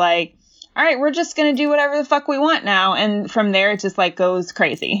he was like, all right, we're just going to do whatever the fuck we want now. And from there, it just, like, goes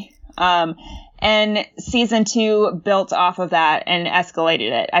crazy. And season 2 built off of that and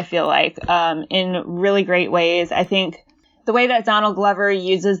escalated it, I feel like, in really great ways. I think the way that Donald Glover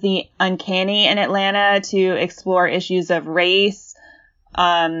uses the uncanny in Atlanta to explore issues of race,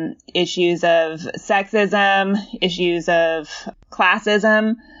 issues of sexism, issues of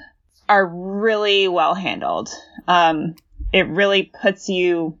classism are really well handled. It really puts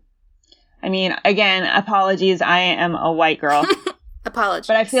you, I mean, again, apologies, I am a white girl. Apologies.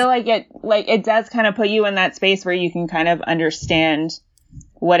 But I feel like it does kind of put you in that space where you can kind of understand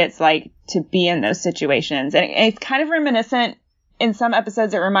what it's like to be in those situations. And it's kind of reminiscent in some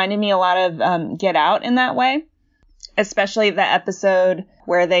episodes. It reminded me a lot of Get Out in that way, especially the episode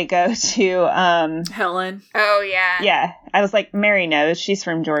where they go to Helen. Oh, yeah. Yeah. I was like, Mary knows. She's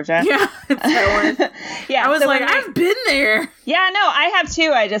from Georgia. Yeah, it's Helen. Yeah. I was like, I've been there. Yeah, no, I have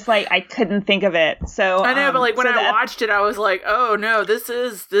too. I just I couldn't think of it. So I know, but like when I watched it, I was like, oh no, this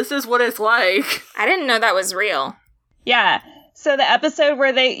is what it's like. I didn't know that was real. Yeah. So the episode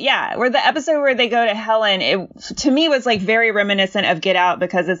where they go to Helen, it to me was like very reminiscent of Get Out,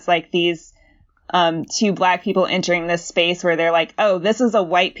 because it's like these two black people entering this space where they're like, oh, this is a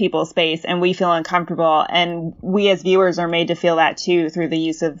white people space and we feel uncomfortable. And we as viewers are made to feel that too through the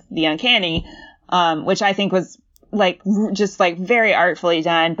use of the uncanny, which I think was like just like very artfully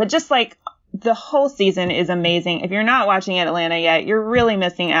done. But just like the whole season is amazing. If you're not watching Atlanta yet, you're really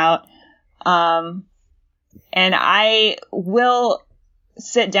missing out. And I will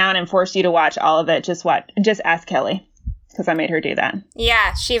sit down and force you to watch all of it. Just ask Kelly, because I made her do that.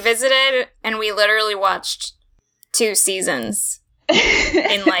 Yeah, she visited, and we literally watched 2 seasons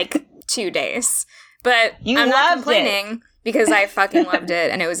in like 2 days. But I'm not complaining because I fucking loved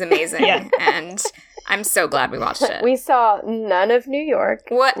it, and it was amazing. Yeah. And I'm so glad we watched it. We saw none of New York.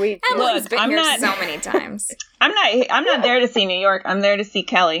 What? Emily's been here so many times. I'm not there to see New York. I'm there to see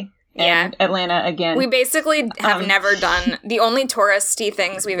Kelly. And Atlanta again. We basically have never done, the only touristy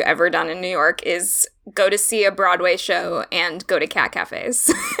things we've ever done in New York is go to see a Broadway show and go to cat cafes.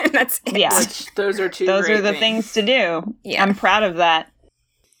 And that's it. Yeah. Those are the things to do. Yeah. I'm proud of that.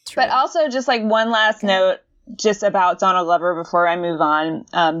 True. But also just like one last note just about Donald Glover before I move on.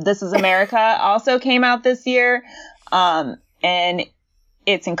 This Is America also came out this year. And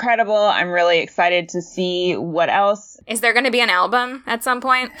it's incredible. I'm really excited to see what else. Is there going to be an album at some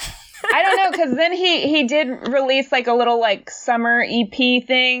point? I don't know, because then he did release like a little like summer EP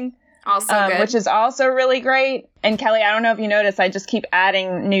thing. Also good. Which is also really great. And Kelly, I don't know if you noticed, I just keep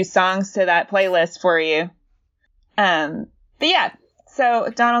adding new songs to that playlist for you. But yeah, so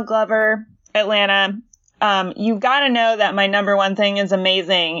Donald Glover, Atlanta. You've got to know that my number one thing is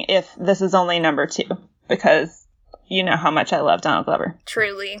amazing if this is only number 2, because you know how much I love Donald Glover.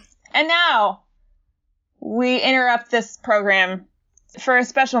 Truly. And now we interrupt this program for a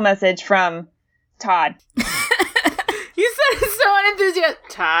special message from Todd. You said it so unenthusiastic.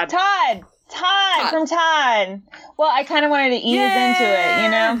 Todd from Todd. Well, I kind of wanted to ease into it, you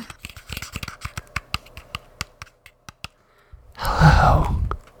know? Hello.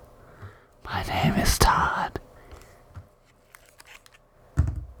 My name is Todd.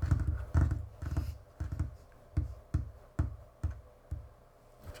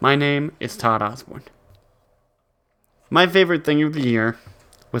 My name is Todd Osborne. My favorite thing of the year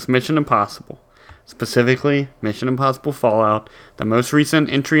was Mission Impossible, specifically Mission Impossible Fallout, the most recent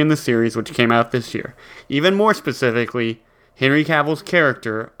entry in the series which came out this year. Even more specifically, Henry Cavill's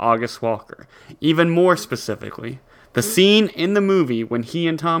character, August Walker. Even more specifically, the scene in the movie when he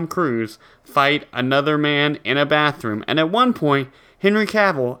and Tom Cruise fight another man in a bathroom, and at one point, Henry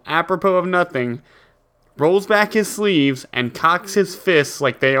Cavill, apropos of nothing, rolls back his sleeves and cocks his fists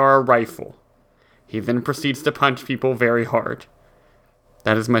like they are a rifle. He then proceeds to punch people very hard.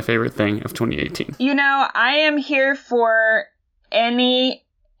 That is my favorite thing of 2018. You know, I am here for any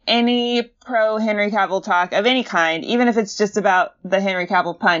pro Henry Cavill talk of any kind, even if it's just about the Henry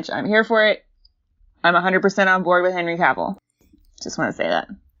Cavill punch. I'm here for it. I'm 100% on board with Henry Cavill. Just want to say that.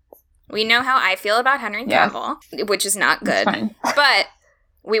 We know how I feel about Henry Cavill, which is not good. But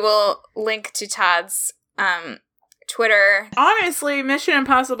we will link to Todd's Twitter. Honestly, Mission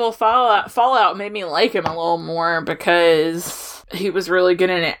Impossible Fallout made me like him a little more because he was really good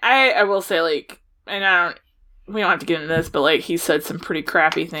in it. I will say, like, and we don't have to get into this, but, like, he said some pretty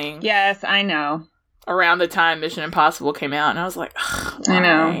crappy things. Yes, I know. Around the time Mission Impossible came out, and I was like, ugh, why? I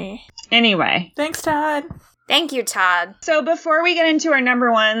know. Anyway. Thanks, Todd. Thank you, Todd. So before we get into our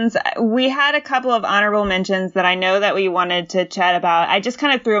number ones, we had a couple of honorable mentions that I know that we wanted to chat about. I just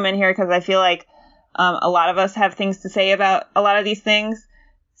kind of threw them in here because I feel like a lot of us have things to say about a lot of these things.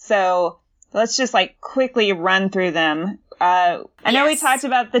 So let's just, like, quickly run through them. I know we talked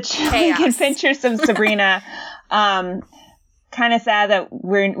about the chilling adventures of Sabrina. Kind of sad that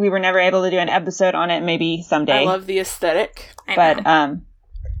we were never able to do an episode on it. Maybe someday. I love the aesthetic.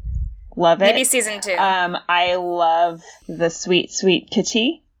 Love it. Maybe season 2. I love the sweet, sweet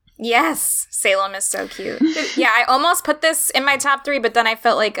Kitschy. Yes, Salem is so cute. Yeah, I almost put this in my top 3, but then I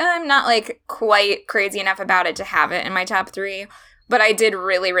felt like I'm not, like, quite crazy enough about it to have it in my top 3. But I did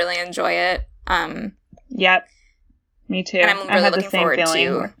really, really enjoy it. Yep. Me too. And I'm really looking forward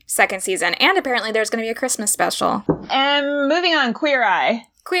to second season. And apparently there's going to be a Christmas special. And moving on, Queer Eye.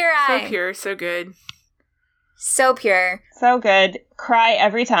 Queer Eye. So pure, so good. So pure. So good. Cry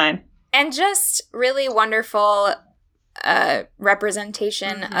every time. And just really wonderful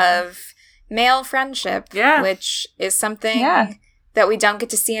representation of male friendship, which is something that we don't get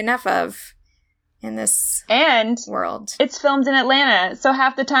to see enough of in this world. It's filmed in Atlanta, so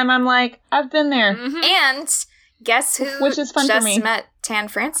half the time I'm like, I've been there. Mm-hmm. And guess who which is fun just for me. met Tan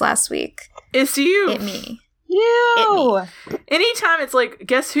France last week? It's you. It me. You. It me. Anytime it's like,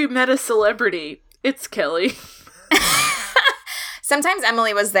 guess who met a celebrity? It's Kelly. Sometimes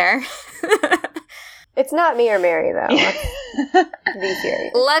Emily was there. It's not me or Mary, though. To be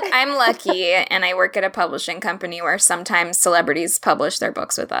serious. Look, I'm lucky, and I work at a publishing company where sometimes celebrities publish their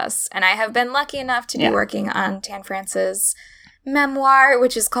books with us. And I have been lucky enough to be working on Tan France's memoir,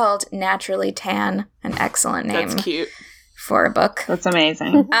 which is called Naturally Tan, an excellent name. That's cute. For a book. That's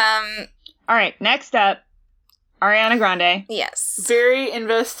amazing. All right, next up, Ariana Grande. Yes. Very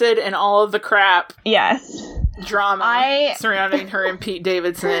invested in all of the crap. Yes. Drama surrounding her and Pete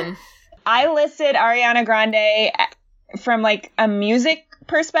Davidson. I listed Ariana Grande from, like, a music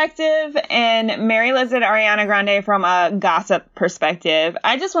perspective, and Mary listed Ariana Grande from a gossip perspective.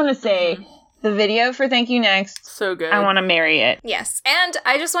 I just want to say, the video for Thank You Next, so good. I want to marry it. Yes, and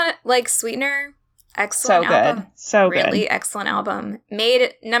I just want to, like, Sweetener, excellent album. So good. Really excellent album.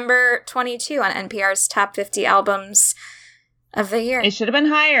 Made number 22 on NPR's top 50 albums of the year. It should have been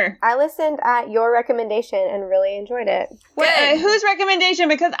higher. I listened at your recommendation and really enjoyed it. Whose recommendation?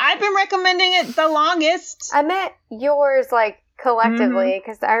 Because I've been recommending it the longest. I meant yours, like, collectively,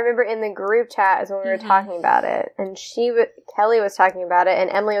 because I remember in the group chat is when we were talking about it, and Kelly was talking about it, and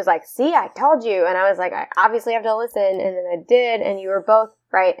Emily was like, see, I told you, and I was like, I obviously have to listen, and then I did, and you were both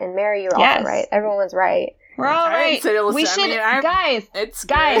right, and Mary, you were also right. Everyone was right. We're all right. We should, guys,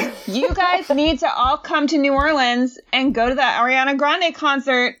 you guys need to all come to New Orleans and go to that Ariana Grande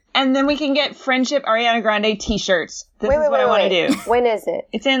concert, and then we can get Friendship Ariana Grande t-shirts. This is what I want to do. When is it?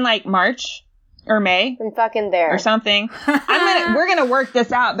 It's in, like, March or May. I'm fucking there. Or something. We're going to work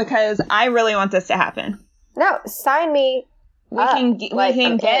this out because I really want this to happen. No, sign me. We can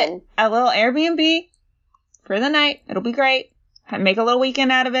get a little Airbnb for the night. It'll be great. Make a little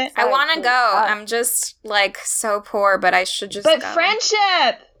weekend out of it. I want to go. I'm just, like, so poor, but I should just go.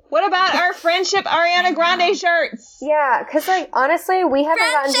 Friendship! What about our Friendship Ariana Grande shirts? Yeah, because, like, honestly, we haven't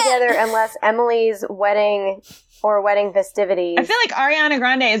gotten together unless Emily's wedding or wedding festivities. I feel like Ariana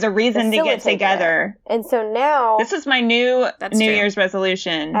Grande is a reason to get together. And so now... This is my New Year's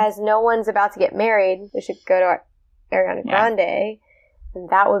resolution. As no one's about to get married, we should go to Ariana Grande. And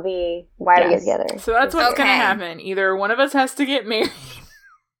that would be why we get together. So that's what's going to happen. Either one of us has to get married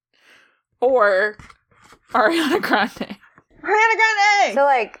or Ariana Grande. Ariana Grande! So,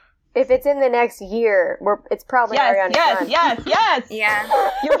 like, if it's in the next year, it's probably Ariana Grande. Yes.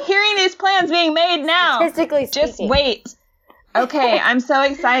 Yeah. You're hearing these plans being made now. Statistically speaking. Just wait. Okay, I'm so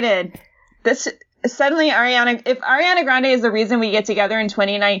excited. Suddenly if Ariana Grande is the reason we get together in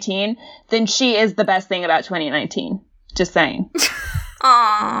 2019, then she is the best thing about 2019. Just saying.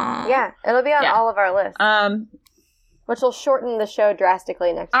 Aww. Yeah, it'll be on all of our lists. Which will shorten the show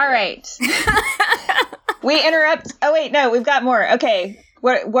drastically next year. All right. We interrupt. Oh, wait, no, we've got more. Okay.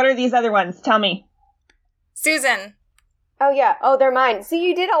 What are these other ones? Tell me. Susan. Oh, yeah. Oh, they're mine. See,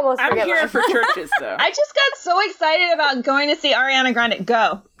 you did almost forget I'm here mine. for churches, though. I just got so excited about going to see Ariana Grande.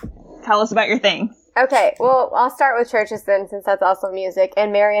 Go. Tell us about your things. Okay, well, I'll start with Churches then, since that's also music.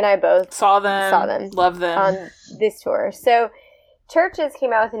 And Mary and I both saw them. Love them. On this tour. So, Churches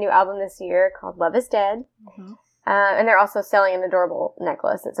came out with a new album this year called Love is Dead. Mm-hmm. And they're also selling an adorable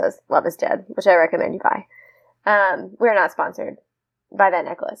necklace that says Love is Dead, which I recommend you buy. We're not sponsored by that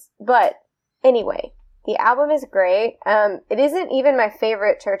necklace. But anyway, the album is great. It isn't even my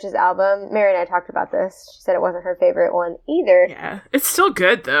favorite Churches album. Mary and I talked about this. She said it wasn't her favorite one either. Yeah, it's still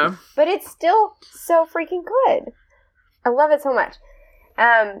good, though. But it's still so freaking good. I love it so much.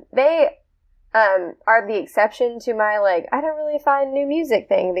 They are the exception to my, I don't really find new music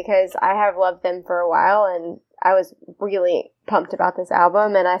thing, because I have loved them for a while, and I was really pumped about this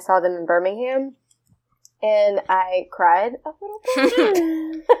album, and I saw them in Birmingham, and I cried a little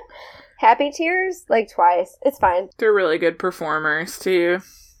bit. Happy tears, twice. It's fine. They're really good performers, too.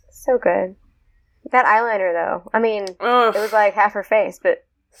 So good. That eyeliner, though. I mean, It was half her face, but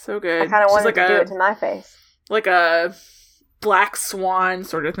so good. I kind of wanted to do it to my face. Like a black swan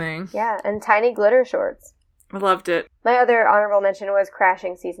sort of thing. Yeah, and tiny glitter shorts. I loved it. My other honorable mention was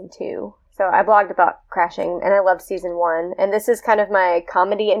Crashing Season 2. So I blogged about Crashing, and I loved Season 1. And this is kind of my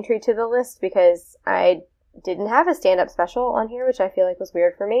comedy entry to the list, because I didn't have a stand-up special on here, which I feel like was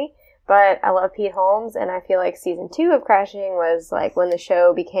weird for me. But I love Pete Holmes, and I feel like Season 2 of Crashing was when the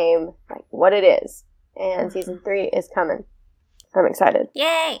show became what it is. And Season 3 is coming. I'm excited.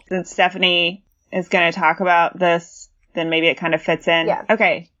 Yay! Since Stephanie is going to talk about this, then maybe it kind of fits in. Yeah.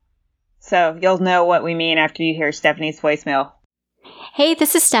 Okay. So you'll know what we mean after you hear Stephanie's voicemail. Hey,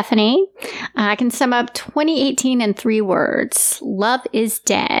 this is Stephanie. I can sum up 2018 in 3 words. Love is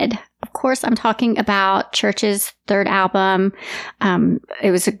dead. Of course, I'm talking about Church's third album.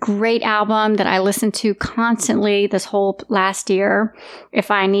 It was a great album that I listened to constantly this whole last year. If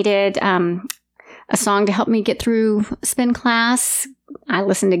I needed a song to help me get through spin class, I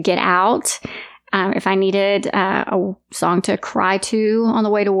listened to Get Out. If I needed a song to cry to on the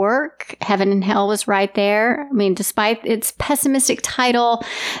way to work, Heaven and Hell was right there. I mean, despite its pessimistic title,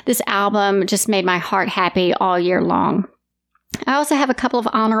 this album just made my heart happy all year long. I also have a couple of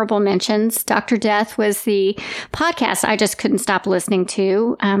honorable mentions. Dr. Death was the podcast I just couldn't stop listening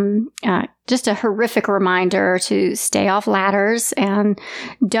to. Just a horrific reminder to stay off ladders and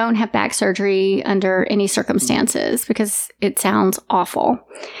don't have back surgery under any circumstances, because it sounds awful.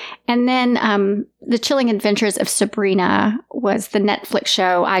 And then The Chilling Adventures of Sabrina was the Netflix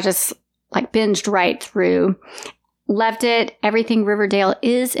show I just binged right through. Loved it. Everything Riverdale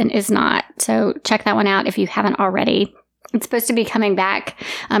is and is not. So check that one out if you haven't already. It's supposed to be coming back,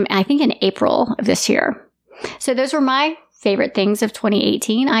 I think, in April of this year. So those were my favorite things of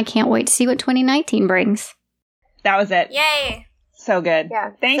 2018. I can't wait to see what 2019 brings. That was it. Yay! So good.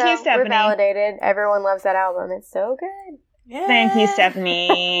 Yeah. Thank you, Stephanie. We're validated. Everyone loves that album. It's so good. Yeah. Thank you,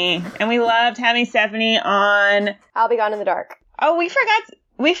 Stephanie. And we loved having Stephanie on. I'll Be Gone in the Dark. Oh, we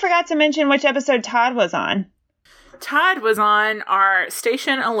forgot to mention which episode Todd was on. Todd was on our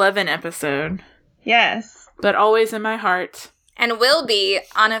Station 11 episode. Yes. But always in my heart. And will be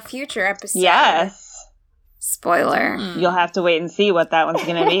on a future episode. Yes. Spoiler. You'll have to wait and see what that one's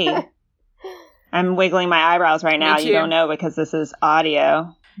going to be. I'm wiggling my eyebrows right now. You don't know because this is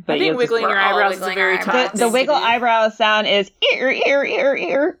audio. But I think wiggling your eyebrows is a very tough The wiggle eyebrow sound is ear, ear, ear,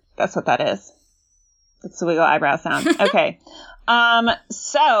 ear. That's what that is. That's the wiggle eyebrow sound. Okay.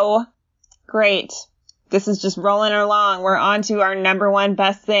 So, great. This is just rolling along. We're on to our number one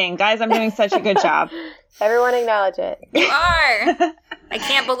best thing. Guys, I'm doing such a good job. Everyone acknowledge it. You are. I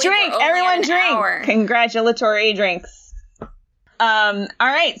can't believe drink. We're only Everyone at an drink. hour. Congratulatory drinks. All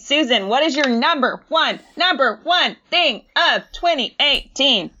right, Susan, what is your number one thing of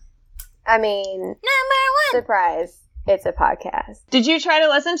 2018? I mean, Number one. surprise. It's a podcast. Did you try to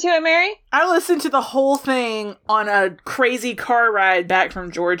listen to it, Mary? I listened to the whole thing on a crazy car ride back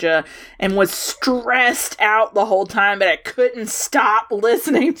from Georgia and was stressed out the whole time, but I couldn't stop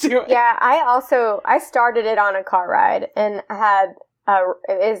listening to it. Yeah, I started it on a car ride, and I had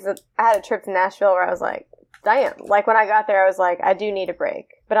a trip to Nashville where I was like, damn. When I got there, I was like, I do need a break.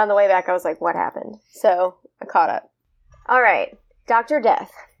 But on the way back, I was like, what happened? So I caught up. All right, Dr.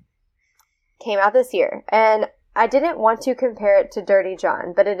 Death came out this year, and I didn't want to compare it to Dirty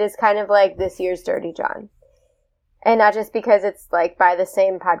John, but it is kind of like this year's Dirty John. And not just because it's by the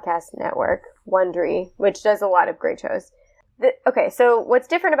same podcast network, Wondery, which does a lot of great shows. Okay, so what's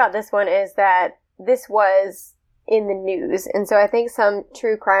different about this one is that this was in the news. And so I think some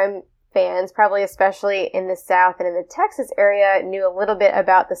true crime fans, probably especially in the South and in the Texas area, knew a little bit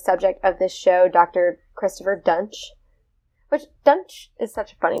about the subject of this show, Dr. Christopher Dunch. Which, Dunch is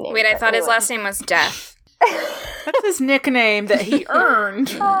such a funny name. Wait, I thought his last name was Death. That's his nickname that he earned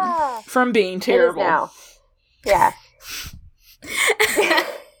from being terrible. It is now. Yeah.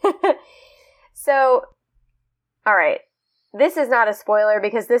 So, all right. This is not a spoiler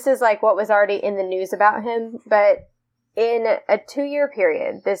because this is like what was already in the news about him, but in a 2-year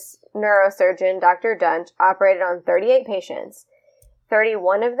period, this neurosurgeon, Dr. Dunch, operated on 38 patients.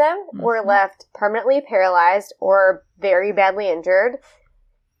 31 of them were left permanently paralyzed or very badly injured.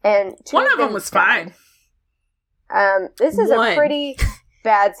 And one of them was fine. This is a pretty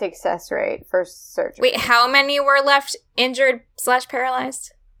bad success rate for surgery. Wait, how many were left injured /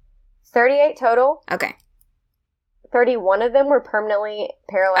 paralyzed? 38 total. Okay. 31 of them were permanently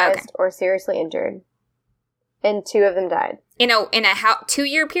paralyzed or seriously injured. And 2 of them died. In a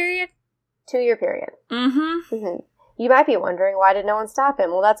 2-year period? 2-year period. Mm-hmm. Mm-hmm. You might be wondering, why did no one stop him?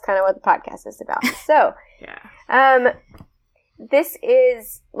 Well, that's kind of what the podcast is about. So, this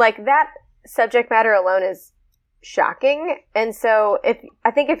is, like, that subject matter alone is shocking. And so, I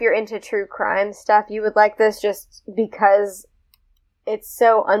think if you're into true crime stuff, you would like this just because it's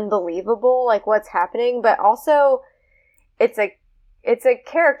so unbelievable, like, what's happening. But also, it's a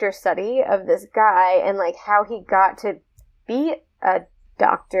character study of this guy and, like, how he got to be a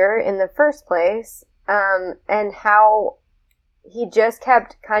doctor in the first place. And how he just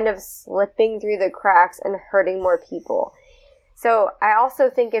kept kind of slipping through the cracks and hurting more people. So I also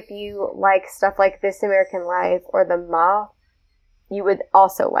think if you like stuff like This American Life or The Moth, you would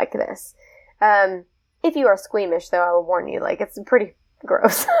also like this. If you are squeamish, though, I will warn you, like, it's pretty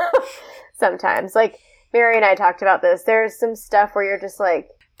gross sometimes. Like, Mary and I talked about this. There's some stuff where you're just like...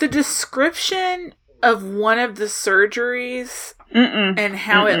 The description of one of the surgeries... and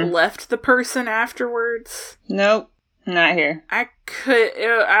how it left the person afterwards. Nope. Not here. I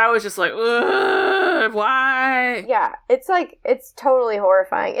was just like, ugh, why? Yeah, it's totally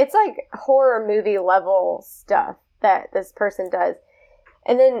horrifying. It's like horror movie level stuff that this person does.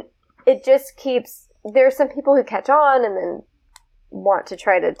 And then it just keeps, there's some people who catch on and then want to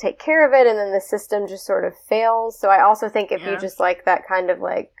try to take care of it, and then the system just sort of fails. So I also think if you just like that kind of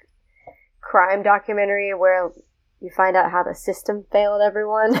like crime documentary where you find out how the system failed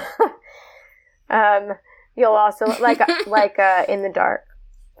everyone. You'll also like In the Dark,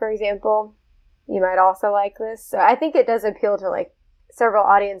 for example. You might also like this. So I think it does appeal to like several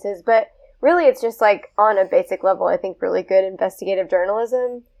audiences, but really it's just like on a basic level, I think really good investigative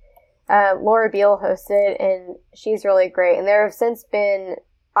journalism. Laura Beale hosted, and she's really great. And there have since been,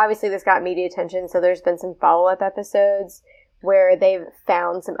 obviously this got media attention, so there's been some follow-up episodes where they've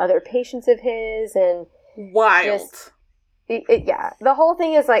found some other patients of his and wild. Yeah, the whole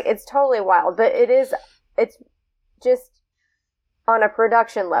thing is like, it's totally wild, but it's just on a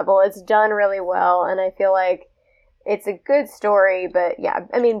production level, it's done really well, and I feel like it's a good story, but yeah,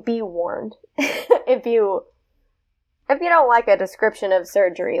 I mean, be warned. if you don't like a description of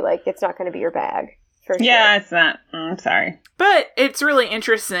surgery, like, it's not going to be your bag, for sure. Yeah, it's not. I'm sorry. But it's really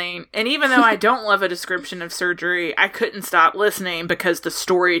interesting, and even though I don't love a description of surgery, I couldn't stop listening because the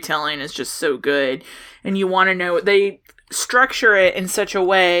storytelling is just so good, and you want to know, they structure it in such a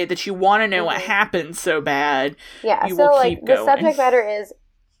way that you want to know what happened so bad. Yeah, so like the subject matter is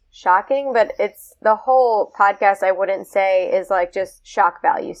shocking, but it's the whole podcast, I wouldn't say is like just shock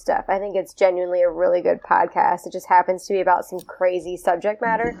value stuff. I think it's genuinely a really good podcast. It just happens to be about some crazy subject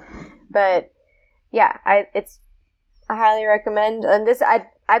matter. But yeah, I highly recommend. And this,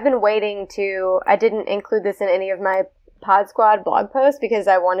 I've been waiting to, I didn't include this in any of my Pod Squad blog posts because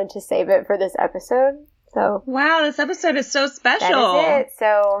I wanted to save it for this episode. So wow, this episode is so special. That is it.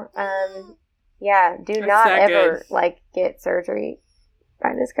 So, yeah, do not ever get surgery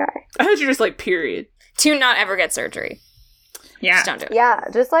by this guy. I heard you're just like, period. Do not ever get surgery. Yeah. Just don't do it. Yeah,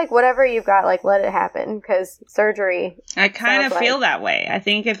 just like whatever you've got, like let it happen, because surgery. I kind of feel that way. I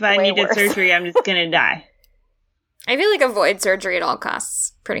think if I needed surgery, I'm just gonna die. I feel like avoid surgery at all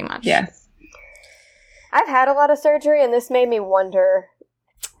costs, pretty much. Yes. I've had a lot of surgery, and this made me wonder.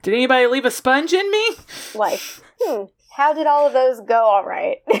 Did anybody leave a sponge in me? Like, how did all of those go all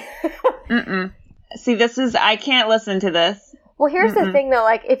right? See, I can't listen to this. Well, here's the thing, though.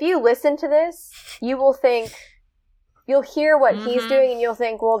 Like, if you listen to this, you will think, you'll hear what he's doing, and you'll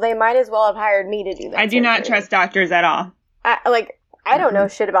think, well, they might as well have hired me to do that. I do not trust doctors at all. I don't know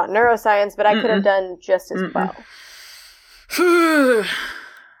shit about neuroscience, but I could have done just as well.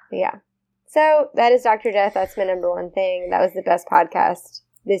 Yeah. So, that is Dr. Death. That's my number one thing. That was the best podcast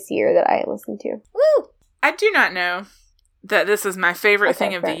this year that I listened to. Woo! I do not know that this is my favorite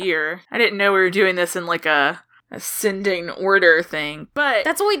thing of the year. I didn't know we were doing this in like a ascending order thing, but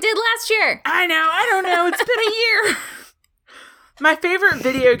that's what we did last year. I know. I don't know. It's been a year. My favorite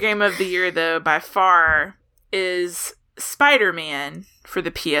video game of the year, though, by far, is Spider-Man for the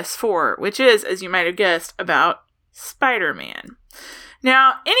PS4, which is, as you might have guessed, about Spider-Man.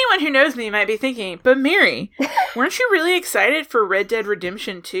 Now, anyone who knows me might be thinking, but Mary, weren't you really excited for Red Dead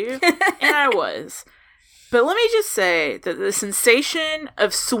Redemption 2? And I was. But let me just say that the sensation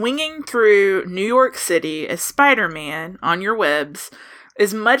of swinging through New York City as Spider-Man on your webs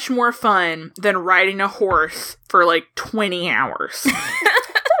is much more fun than riding a horse for like 20 hours.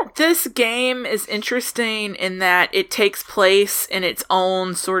 This game is interesting in that it takes place in its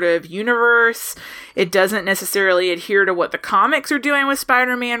own sort of universe. It doesn't necessarily adhere to what the comics are doing with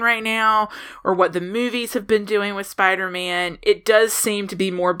Spider-Man right now, or what the movies have been doing with Spider-Man. It does seem to be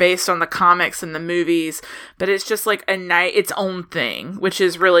more based on the comics and the movies, but it's just like its own thing, which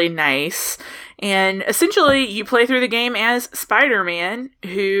is really nice. And essentially, you play through the game as Spider-Man,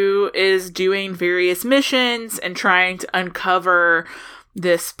 who is doing various missions and trying to uncover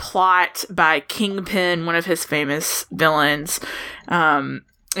this plot by Kingpin, one of his famous villains. And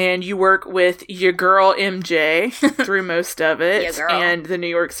you work with your girl MJ through most of it, and the New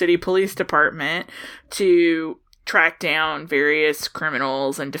York City Police Department to track down various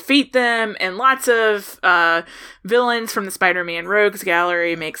criminals and defeat them. And lots of villains from the Spider-Man Rogues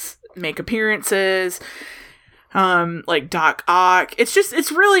Gallery make appearances. Like Doc Ock.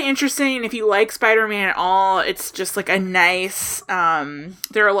 It's really interesting. If you like Spider-Man at all, it's just like a nice,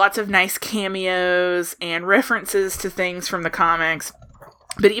 there are lots of nice cameos and references to things from the comics.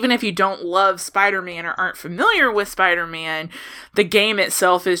 But even if you don't love Spider-Man or aren't familiar with Spider-Man, the game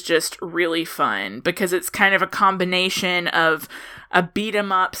itself is just really fun because it's kind of a combination of a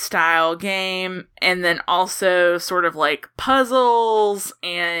beat-em-up style game and then also sort of like puzzles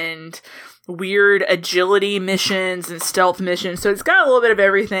and weird agility missions and stealth missions. So it's got a little bit of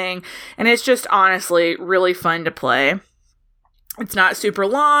everything, and it's just honestly really fun to play. It's not super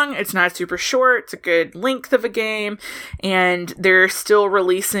long, it's not super short, it's a good length of a game, and they're still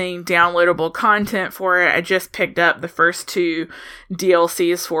releasing downloadable content for it. I just picked up the first 2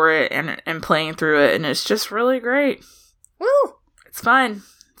 DLCs for it and playing through it, and it's just really great. Woo! It's fun.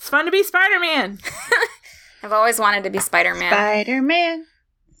 It's fun to be Spider-Man. I've always wanted to be Spider-Man. Spider-Man.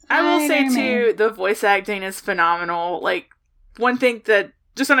 I will say, too, the voice acting is phenomenal. Like, one thing that,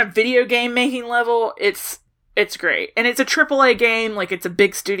 just on a video game making level, it's great. And it's a AAA game, like, it's a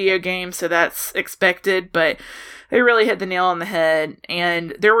big studio game, so that's expected, but they really hit the nail on the head.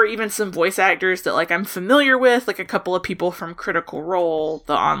 And there were even some voice actors that, like, I'm familiar with, like a couple of people from Critical Role,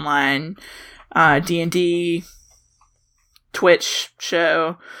 the online D&D Twitch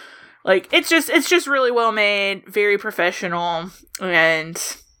show. Like, it's just really well made, very professional, and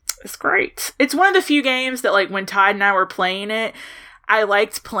it's great. It's one of the few games that, like, when Todd and I were playing it, I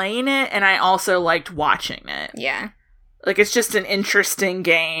liked playing it, and I also liked watching it. Yeah. Like, it's just an interesting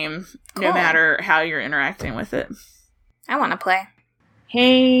game, no matter how you're interacting with it. I want to play.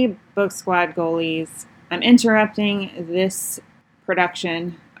 Hey, Book Squad goalies. I'm interrupting this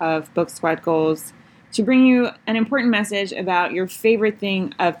production of Book Squad Goals to bring you an important message about your favorite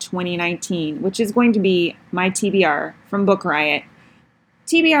thing of 2019, which is going to be my TBR from Book Riot.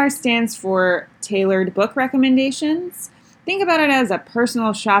 TBR stands for Tailored Book Recommendations. Think about it as a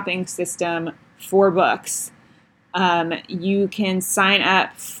personal shopping system for books. You can sign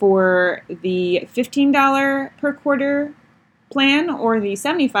up for the $15 per quarter plan or the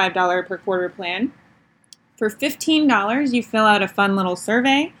 $75 per quarter plan. For $15, you fill out a fun little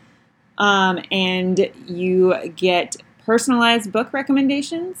survey, and you get personalized book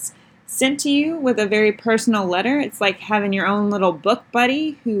recommendations sent to you with a very personal letter. It's like having your own little book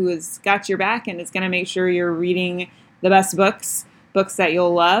buddy who has got your back and is going to make sure you're reading the best books that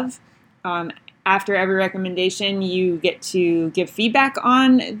you'll love. After every recommendation, you get to give feedback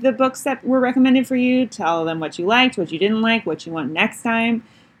on the books that were recommended for you, tell them what you liked, what you didn't like, what you want next time.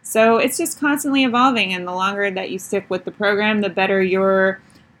 So it's just constantly evolving, and the longer that you stick with the program, the better your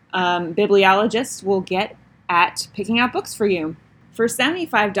bibliologist will get at picking out books for you. For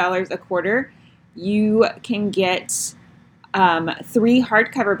 $75 a quarter, you can get 3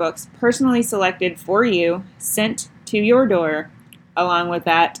 hardcover books personally selected for you, sent to your door, along with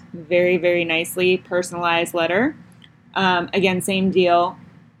that very, very nicely personalized letter. Again, same deal.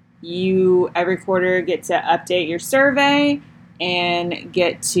 You, every quarter, get to update your survey and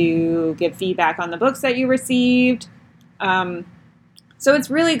get to give feedback on the books that you received. So it's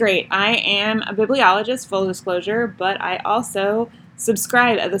really great. I am a bibliologist, full disclosure, but I also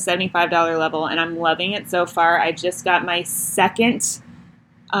subscribe at the $75 level, and I'm loving it so far. I just got my second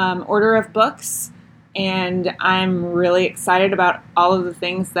order of books, and I'm really excited about all of the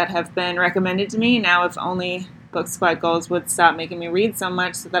things that have been recommended to me. Now, if only Book Squad goals would stop making me read so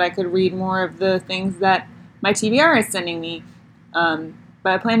much so that I could read more of the things that my TBR is sending me.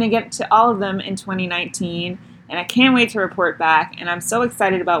 But I plan to get to all of them in 2019, and I can't wait to report back, and I'm so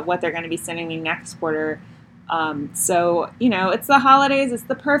excited about what they're going to be sending me next quarter. So, it's the holidays. It's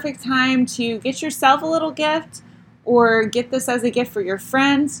the perfect time to get yourself a little gift or get this as a gift for your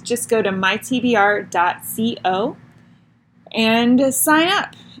friends. Just go to mytbr.co and sign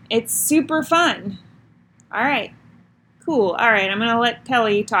up. It's super fun. All right. Cool. All right. I'm going to let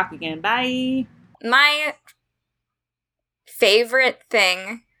Kelly talk again. Bye. My favorite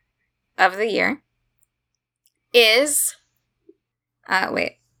thing of the year is...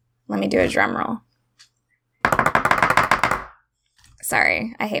 wait. Let me do a drum roll.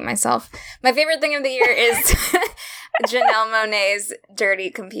 Sorry, I hate myself. My favorite thing of the year is Janelle Monáe's Dirty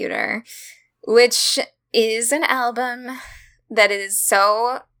Computer, which is an album that is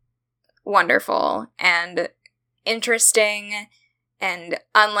so wonderful and interesting and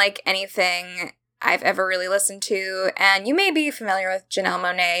unlike anything I've ever really listened to. And you may be familiar with Janelle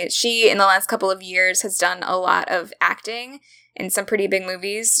Monáe. She, in the last couple of years, has done a lot of acting in some pretty big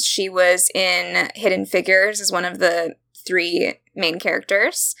movies. She was in Hidden Figures as one of the 3 main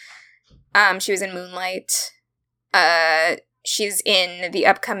characters. She was in Moonlight. She's in the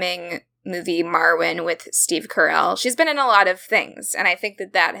upcoming movie Marwen with Steve Carell. She's been in a lot of things, and I think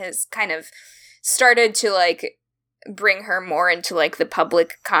that has kind of started to, like, bring her more into, like, the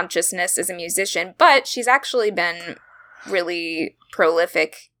public consciousness as a musician, but she's actually been really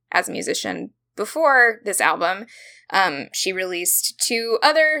prolific as a musician before this album. She released 2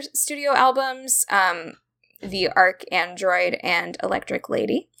 other studio albums, The Arc Android and Electric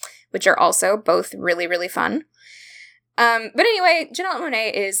Lady, which are also both really, really fun. But anyway, Janelle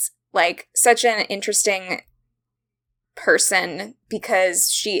Monáe is, like, such an interesting person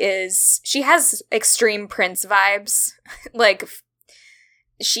because she has extreme Prince vibes. Like,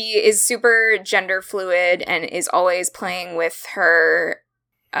 she is super gender fluid and is always playing with her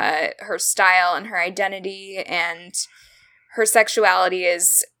style and her identity, and her sexuality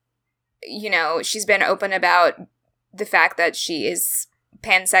is, she's been open about the fact that she is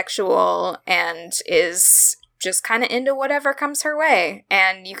pansexual and is just kind of into whatever comes her way.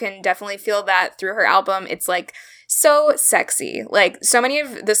 And you can definitely feel that through her album. It's, like, so sexy. Like, so many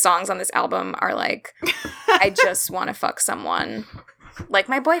of the songs on this album are like, I just want to fuck someone. Like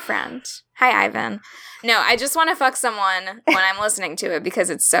my boyfriend. Hi, Ivan. No, I just want to fuck someone when I'm listening to it because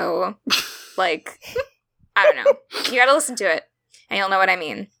it's so, like, I don't know. You gotta listen to it and you'll know what I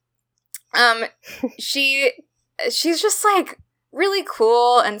mean. She's just, like, really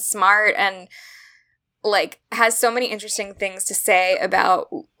cool and smart and, like, has so many interesting things to say about,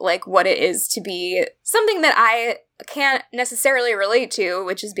 like, what it is to be something that I can't necessarily relate to,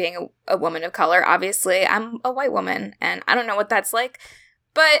 which is being a woman of color. Obviously, I'm a white woman, and I don't know what that's like.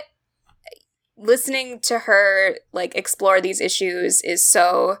 But listening to her, like, explore these issues is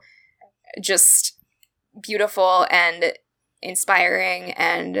so just beautiful and inspiring,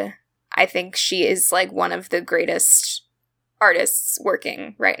 and I think she is, like, one of the greatest artists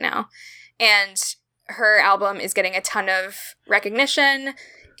working right now. And her album is getting a ton of recognition.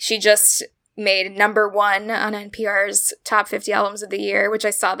 She just made number 1 on NPR's top 50 albums of the year, which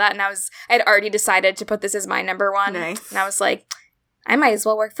I saw that, and I had already decided to put this as my number 1. Nice. And I was like, I might as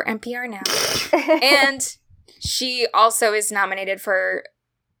well work for NPR now. And she also is nominated for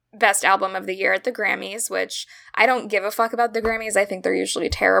Best Album of the Year at the Grammys, which I don't give a fuck about the Grammys. I think they're usually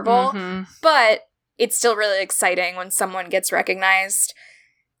terrible. Mm-hmm. But it's still really exciting when someone gets recognized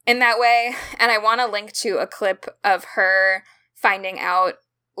in that way. And I want to link to a clip of her finding out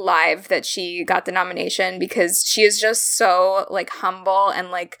live that she got the nomination, because she is just so, like, humble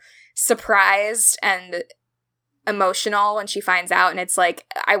and, like, surprised and emotional when she finds out. And it's like,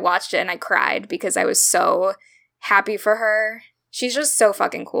 I watched it and I cried because I was so happy for her. She's just so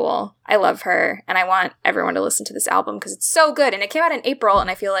fucking cool. I love her, and I want everyone to listen to this album because it's so good. And it came out in April, and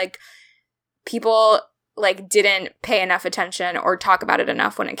I feel like people, like, didn't pay enough attention or talk about it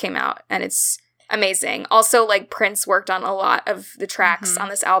enough when it came out, and it's amazing. Also, like, Prince worked on a lot of the tracks on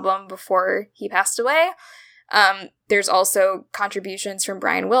this album before he passed away. There's also contributions from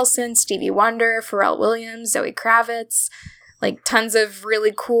Brian Wilson, Stevie Wonder, Pharrell Williams, Zoe Kravitz, like, tons of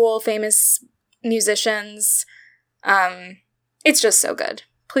really cool, famous musicians. It's just so good.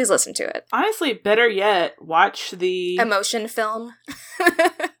 Please listen to it. Honestly, better yet, watch the Emotion film.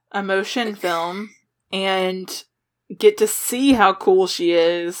 And get to see how cool she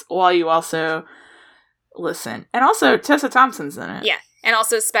is while you also listen. And also, Tessa Thompson's in it. Yeah. And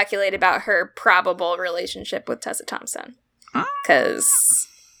also speculate about her probable relationship with Tessa Thompson. Because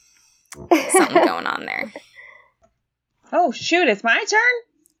something going on there. Oh, shoot, it's my turn?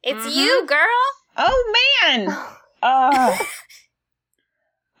 It's you, girl. Oh, man. Gosh.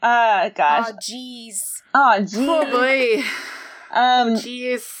 Oh, jeez. Oh, jeez. Oh, boy.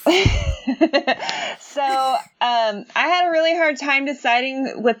 Jeez. So, I had a really hard time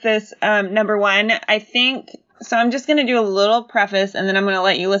deciding with this, number one. I think, so I'm just going to do a little preface, and then I'm going to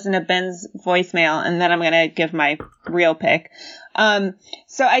let you listen to Ben's voicemail, and then I'm going to give my real pick.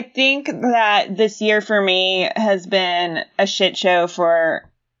 So I think that this year for me has been a shit show for,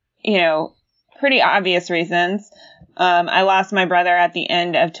 pretty obvious reasons. I lost my brother at the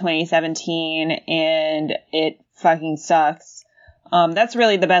end of 2017, and it fucking sucks. That's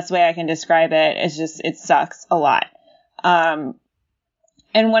really the best way I can describe it. It's just, it sucks a lot. And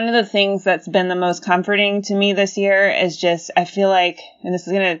one of the things that's been the most comforting to me this year is just, I feel like, and this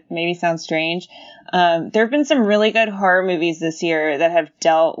is going to maybe sound strange, there have been some really good horror movies this year that have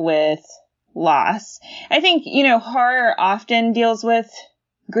dealt with loss. I think, horror often deals with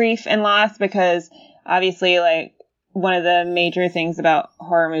grief and loss because obviously, like, one of the major things about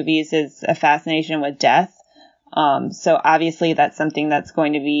horror movies is a fascination with death. So obviously that's something that's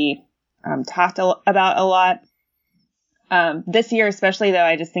going to be talked about a lot. This year especially, though,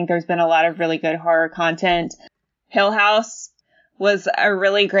 I just think there's been a lot of really good horror content. Hill House was a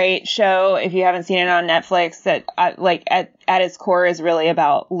really great show. If you haven't seen it on Netflix, that at its core is really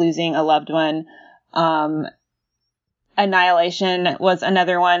about losing a loved one. Annihilation was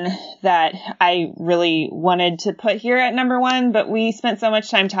another one that I really wanted to put here at number one, but we spent so much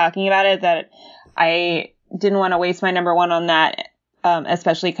time talking about it that I didn't want to waste my number one on that,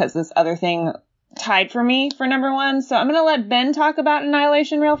 especially because this other thing tied for me for number one. So I'm going to let Ben talk about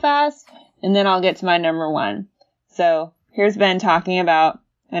Annihilation real fast, and then I'll get to my number one. So here's Ben talking about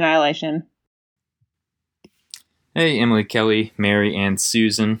Annihilation. Hey, Emily, Kelly, Mary, and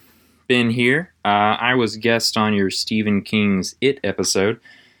Susan. Ben here. I was guest on your Stephen King's It episode,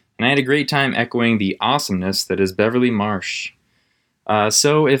 and I had a great time echoing the awesomeness that is Beverly Marsh.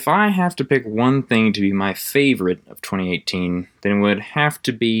 So if I have to pick one thing to be my favorite of 2018, then it would have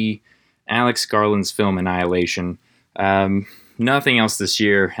to be Alex Garland's film Annihilation. Nothing else this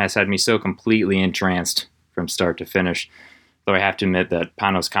year has had me so completely entranced from start to finish, though I have to admit that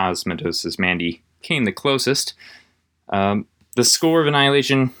Panos Cosmatos' Mandy came the closest. The score of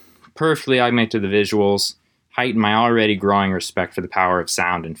Annihilation perfectly augmented the visuals, heightened my already growing respect for the power of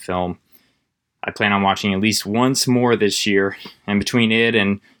sound in film. I plan on watching at least once more this year, and between it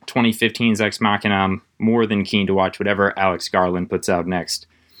and 2015's Ex Machina, I'm more than keen to watch whatever Alex Garland puts out next.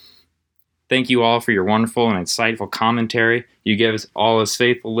 Thank you all for your wonderful and insightful commentary you give us all as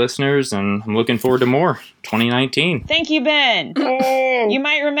faithful listeners, and I'm looking forward to more 2019. Thank you, Ben. You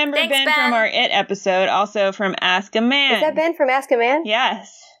might remember Ben from our It episode, also from Ask a Man. Is that Ben from Ask a Man?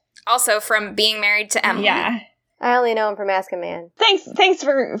 Yes. Also from Being Married to Emily. Yeah. I only know him from Ask a Man. Thanks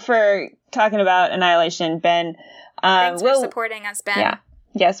for talking about Annihilation, Ben. Thanks for supporting us, Ben. Yeah.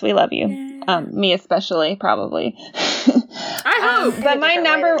 Yes, we love you. Me especially, probably. I hope. But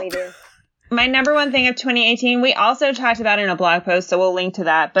my number one thing of 2018, we also talked about it in a blog post, so we'll link to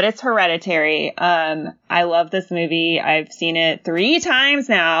that, but it's Hereditary. I love this movie. I've seen it 3 times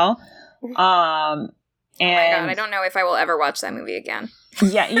now. And oh my God, I don't know if I will ever watch that movie again.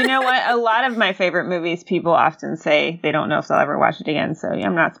 Yeah, you know what? A lot of my favorite movies, people often say they don't know if they'll ever watch it again, so yeah,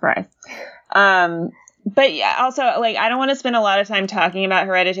 I'm not surprised. But yeah, also, like, I don't want to spend a lot of time talking about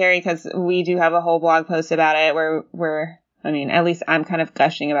Hereditary because we do have a whole blog post about it where at least I'm kind of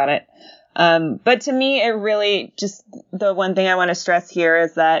gushing about it. But to me, it really just, the one thing I want to stress here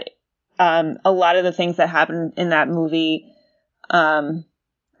is that, a lot of the things that happen in that movie,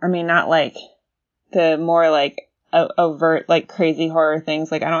 not like the more like overt, like crazy horror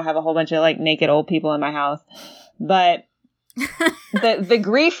things. Like I don't have a whole bunch of like naked old people in my house, but the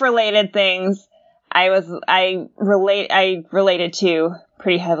grief related things I related to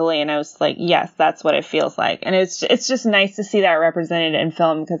pretty heavily, and I was like, yes, that's what it feels like. And it's just nice to see that represented in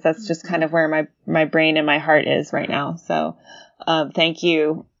film because that's just kind of where my brain and my heart is right now. So, thank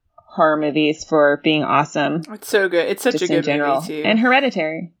you, horror movies, for being awesome. It's so good. It's such a good movie too. And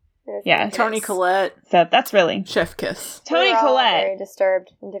Hereditary. Yeah. Toni Collette. So that's really chef kiss. Toni Collette. Very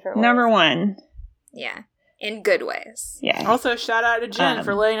disturbed in different ways. Number one. Yeah. In good ways. Yeah. Also, shout out to Jen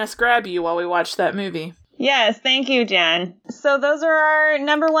for letting us grab you while we watched that movie. Yes, thank you, Jen. So those are our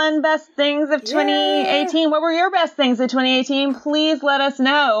number one best things of 2018. Yeah. What were your best things of 2018? Please let us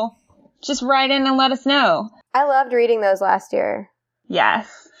know. Just write in and let us know. I loved reading those last year.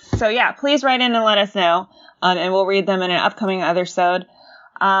 Yes. So yeah, please write in and let us know. And we'll read them in an upcoming Othersode.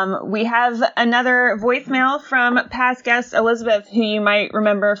 We have another voicemail from past guest Elizabeth, who you might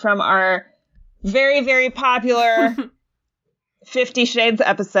remember from our very, very popular 50 Shades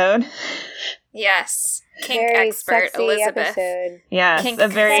episode. Yes. Kink Very expert sexy Elizabeth. episode. Yes, Kink a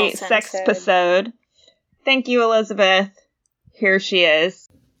very consultant. sex episode. Thank you, Elizabeth. Here she is.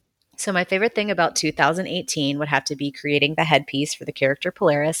 So my favorite thing about 2018 would have to be creating the headpiece for the character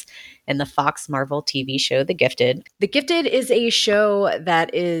Polaris in the Fox Marvel TV show The Gifted. The Gifted is a show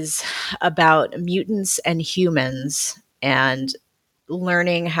that is about mutants and humans and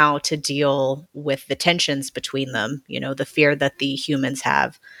learning how to deal with the tensions between them, you know, the fear that the humans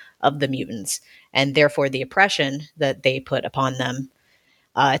have of the mutants and therefore the oppression that they put upon them.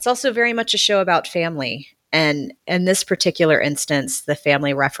 It's also very much a show about family. And in this particular instance, the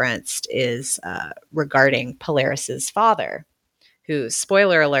family referenced is regarding Polaris's father, who,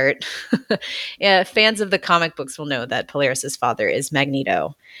 spoiler alert, fans of the comic books will know that Polaris's father is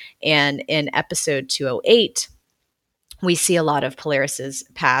Magneto. And in episode 208, we see a lot of Polaris's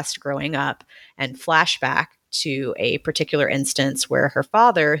past growing up and flashback to a particular instance where her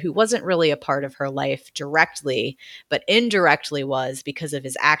father, who wasn't really a part of her life directly, but indirectly was because of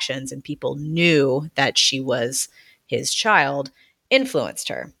his actions and people knew that she was his child, influenced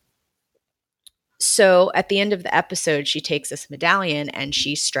her. So at the end of the episode, she takes this medallion and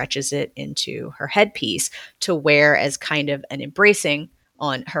she stretches it into her headpiece to wear as kind of an embracing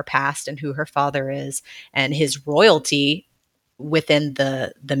on her past and who her father is and his royalty within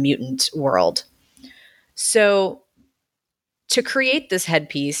the mutant world. So to create this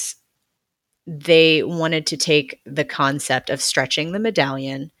headpiece, they wanted to take the concept of stretching the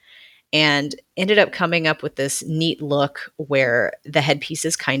medallion and ended up coming up with this neat look where the headpiece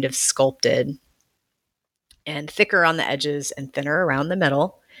is kind of sculpted and thicker on the edges and thinner around the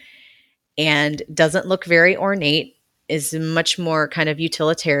middle and doesn't look very ornate, is much more kind of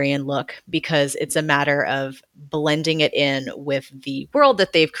utilitarian look because it's a matter of blending it in with the world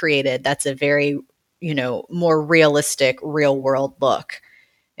that they've created. That's a very, you know, more realistic, real world look.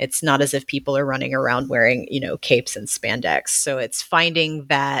 It's not as if people are running around wearing, you know, capes and spandex. So it's finding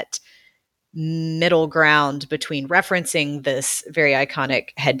that middle ground between referencing this very iconic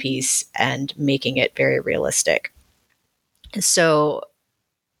headpiece and making it very realistic. So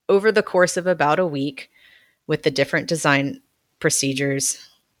over the course of about a week, with the different design procedures,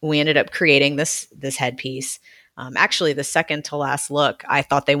 we ended up creating this headpiece. Actually, the second to last look, I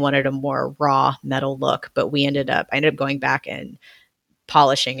thought they wanted a more raw metal look, but I ended up going back and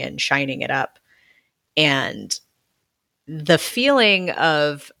polishing and shining it up. And the feeling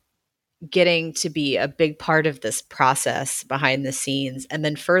of getting to be a big part of this process behind the scenes, and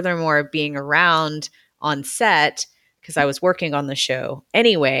then furthermore being around on set, because I was working on the show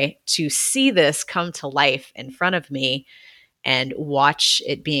anyway, to see this come to life in front of me and watch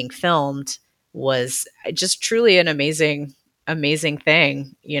it being filmed was just truly an amazing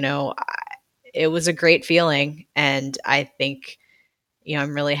thing. You know, it was a great feeling. And I think, you know,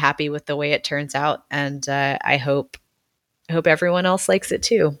 I'm really happy with the way it turns out. And I hope everyone else likes it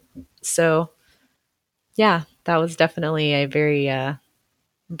too. So yeah, that was definitely a very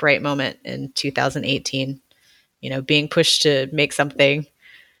bright moment in 2018. You know, being pushed to make something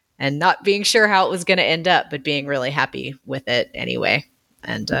and not being sure how it was going to end up, but being really happy with it anyway.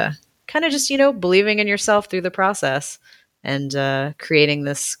 And kind of just, you know, believing in yourself through the process and creating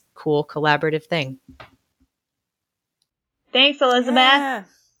this cool collaborative thing. Thanks, Elizabeth. Yeah.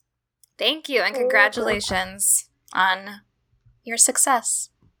 Thank you, and congratulations on your success.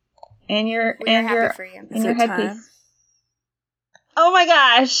 And your We are happy for you. and your headpiece. Oh my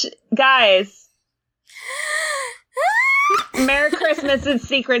gosh, guys. Merry Christmas and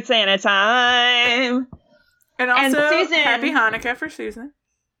Secret Santa time. And also, Susan. Happy Hanukkah for Susan.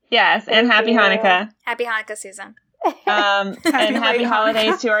 Yes, and Happy Hanukkah. Happy Hanukkah, Susan. And happy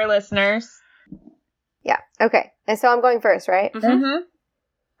holidays to our listeners. Yeah. Okay. And so I'm going first, right? Mm-hmm.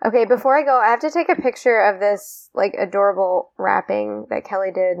 Okay, before I go, I have to take a picture of this, like, adorable wrapping that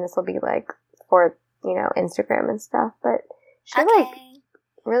Kelly did, and this will be, like, for, you know, Instagram and stuff, but she, like,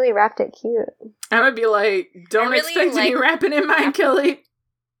 really wrapped it cute. I would be like, don't really expect to be wrapping in mine, Kelly.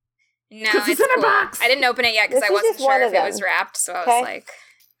 No, it's in a box. I didn't open it yet because This I is wasn't just one sure of if it them. was wrapped, so I Okay. was like...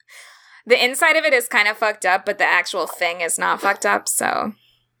 The inside of it is kind of fucked up, but the actual thing is not fucked up, so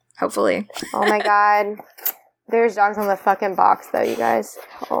hopefully. Oh my god. There's dogs on the fucking box, though, you guys.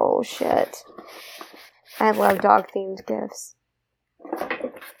 Oh, shit. I love dog-themed gifts.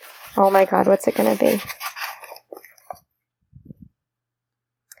 Oh my god, what's it gonna be?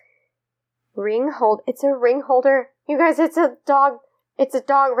 Ring hold. It's a ring holder. You guys, it's a dog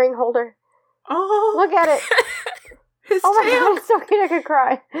ring holder. Oh. Look at it. His Oh my tail. god, it's so cute I could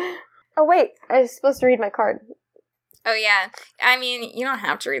cry. Oh wait, I was supposed to read my card. Oh, yeah. I mean, you don't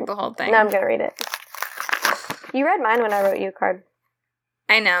have to read the whole thing. No, I'm gonna read it. You read mine when I wrote you a card.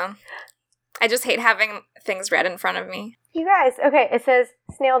 I know. I just hate having things read in front of me. You guys, okay, it says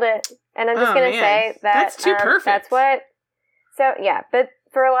snailed it. And I'm just going to say that that's too perfect. That's what. So, yeah, but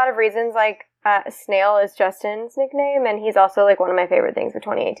for a lot of reasons, like, Snail is Justin's nickname, and he's also, like, one of my favorite things for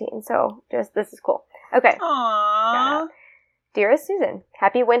 2018. So, this is cool. Okay. Aww. Dearest Susan,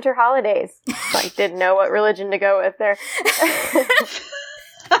 happy winter holidays. Like, didn't know what religion to go with there.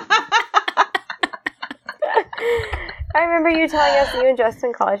 I remember you telling us that you and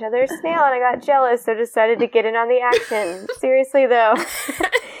Justin call each other Snail, and I got jealous, so decided to get in on the action. Seriously, though,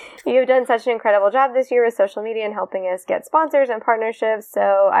 you have done such an incredible job this year with social media and helping us get sponsors and partnerships,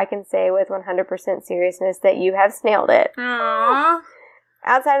 so I can say with 100% seriousness that you have snailed it. Aww.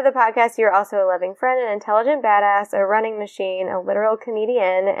 Outside of the podcast, you're also a loving friend, an intelligent badass, a running machine, a literal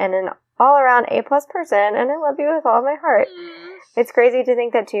comedian, and an all-around A-plus person, and I love you with all of my heart. It's crazy to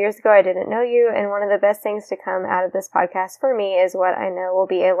think that 2 years ago I didn't know you, and one of the best things to come out of this podcast for me is what I know will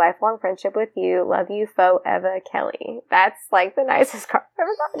be a lifelong friendship with you. Love you, Fo Eva Kelly. That's, like, the nicest card I've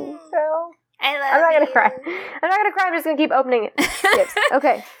ever gotten, so... I love I'm not gonna cry. I'm not gonna cry, I'm just gonna keep opening it. Gifts.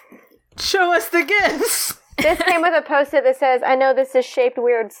 Okay. Show us the gifts! This came with a post-it that says, I know this is shaped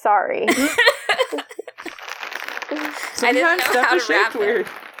weird, sorry. I didn't know how to wrap it.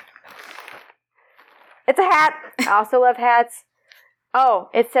 It's a hat. I also love hats. Oh,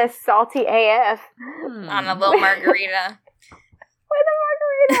 it says salty AF. On a little margarita. With a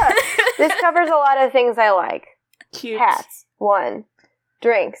margarita. This covers a lot of things I like. Cute. Hats, 1.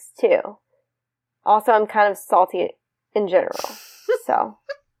 Drinks, 2. Also, I'm kind of salty in general. So,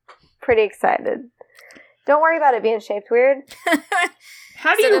 pretty excited. Don't worry about it being shaped weird.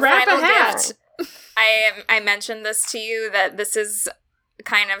 How do you wrap a hat? I mentioned this to you, that this is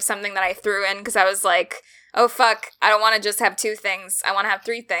kind of something that I threw in because I was like, oh fuck, I don't want to just have 2 things. I want to have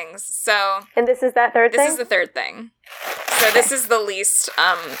 3 things. So, and this is that third thing? This is the third thing. So this is the least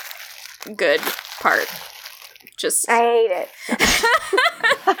good part. Just I hate it.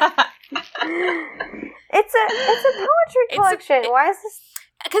 It's a poetry collection. Why is this?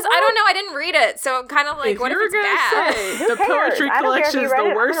 Because I don't know, I didn't read it, so I'm kind of like, what if it's bad? The poetry collection is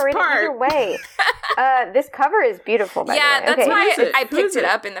the worst part. Either way. This cover is beautiful, by the way. Yeah, that's why I picked it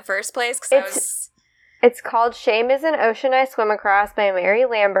up in the first place, because It's called Shame is an Ocean I Swim Across by Mary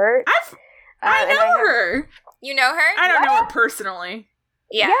Lambert. I know her. You know her? I don't know her personally.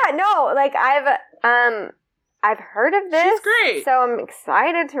 Yeah. Yeah, no, like I've heard of this. She's great. So I'm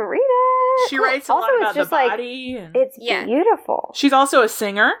excited to read it. She writes a lot about the body. It's beautiful. She's also a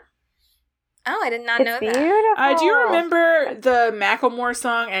singer. Oh, I did not know beautiful. that. Do you remember the Macklemore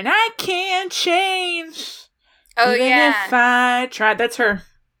song, And I Can't Change? Oh, even yeah. if I tried. That's her.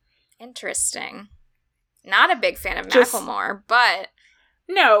 Interesting. Not a big fan of Macklemore, but...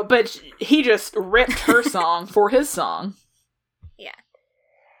 No, but he just ripped her song for his song. Yeah.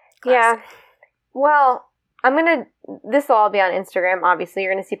 Classic. Yeah. Well, this will all be on Instagram, obviously.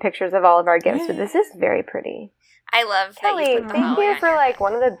 You're going to see pictures of all of our gifts, but this is very pretty. I love Kelly, that you put the thank you for, like,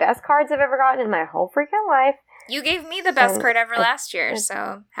 one of the best cards I've ever gotten in my whole freaking life. You gave me the best card ever last year,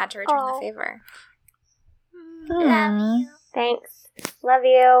 so had to return the favor. Love you. Thanks. Love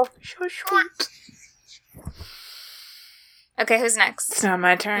you. So sweet. Okay, who's next? It's not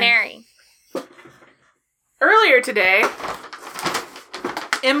my turn. Mary. Earlier today,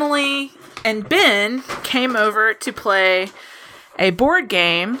 Emily and Ben came over to play a board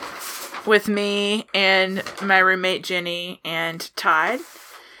game with me and my roommate Jenny and Tide.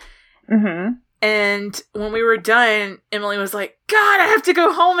 Mm-hmm. And when we were done, Emily was like, God, I have to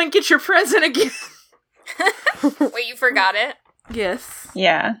go home and get your present again. Wait, you forgot it? Yes.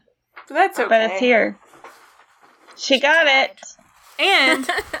 Yeah. So that's okay. But it's here. She got it. And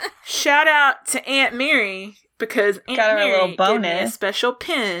shout out to Aunt Mary, because Aunt got her Mary a little gave bonus. me a special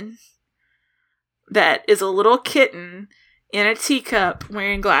pin that is a little kitten in a teacup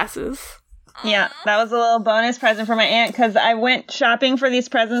wearing glasses. Yeah, that was a little bonus present for my aunt, because I went shopping for these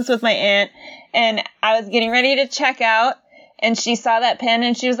presents with my aunt, and I was getting ready to check out, and she saw that pin,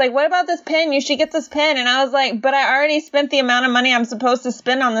 and she was like, what about this pin? You should get this pin. And I was like, but I already spent the amount of money I'm supposed to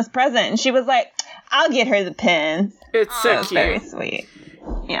spend on this present. And she was like, I'll get her the pin. It's so cute. Very sweet.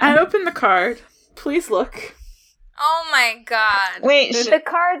 Yeah. I opened the card. Please look. Oh my god. Wait, the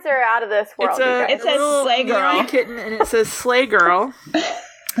cards are out of this world. It says Slay Girl. Kitten, and it says Slay Girl.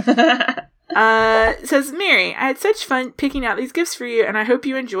 It says, Mary, I had such fun picking out these gifts for you, and I hope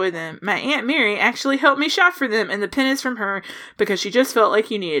you enjoy them. My Aunt Mary actually helped me shop for them, and the pin is from her because she just felt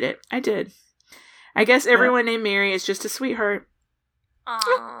like you needed it. I did. I guess everyone named Mary is just a sweetheart.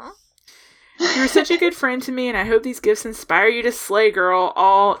 Aww. You're such a good friend to me, and I hope these gifts inspire you to slay, girl,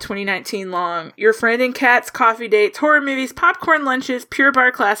 all 2019 long. Your friend and cats, coffee dates, horror movies, popcorn lunches, pure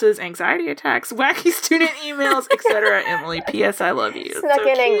bar classes, anxiety attacks, wacky student emails, etc. Emily, P.S. I love you. Snuck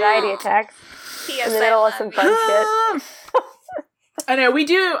in anxiety attacks in the middle of some fun shit. I know, we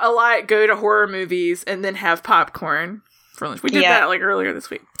do a lot go to horror movies and then have popcorn for lunch. We did that like earlier this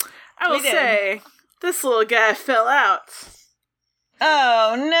week. I will say, this little guy fell out.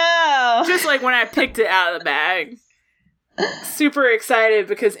 Oh, no. Just like when I picked it out of the bag. Super excited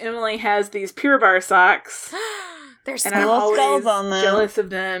because Emily has these Pure Bar socks. There's and I'm always skulls on them. jealous of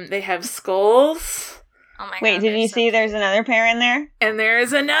them. They have skulls. Oh my god. Wait, did you see there's another pair in there? And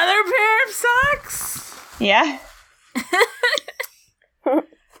there's another pair of socks. Yeah.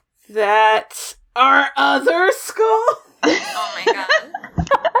 That are other skulls. Oh my god.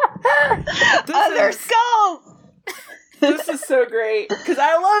 Other skulls. This is so great because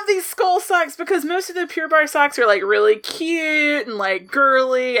I love these skull socks because most of the Pure Bar socks are like really cute and like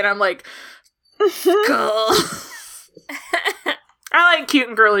girly, and I'm like, skull. I like cute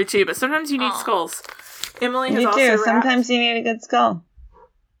and girly too, but sometimes you need skulls. Emily has You also do. wrapped- Sometimes you need a good skull.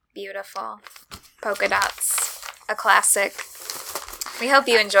 Beautiful. Polka dots. A classic. We hope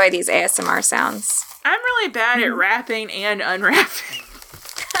you enjoy these ASMR sounds. I'm really bad at wrapping and unwrapping.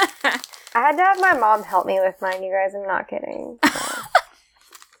 I had to have my mom help me with mine, you guys. I'm not kidding. So.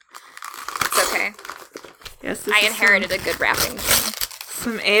 It's okay. Yes, I inherited a good wrapping thing.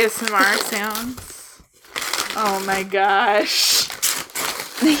 Some ASMR sounds. Oh my gosh.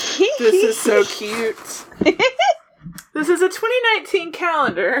 This is so cute. This is a 2019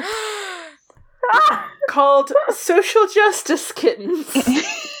 calendar called Social Justice Kittens.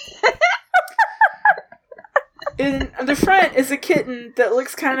 In the front is a kitten that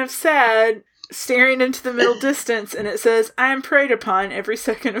looks kind of sad, staring into the middle distance, and it says, I am preyed upon every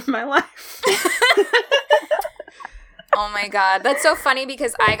second of my life. Oh my god. That's so funny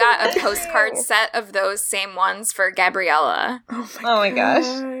because I got a postcard set of those same ones for Gabriella. Oh my gosh.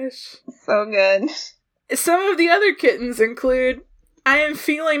 So good. Some of the other kittens include, I am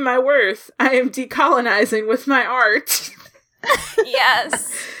feeling my worth. I am decolonizing with my art.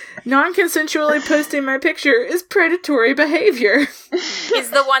 Yes. Non-consensually posting my picture is predatory behavior. Is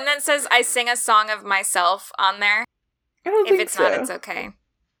the one that says I sing a song of myself on there? I don't If think it's so. not, it's okay.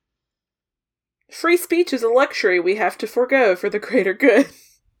 Free speech is a luxury we have to forego for the greater good.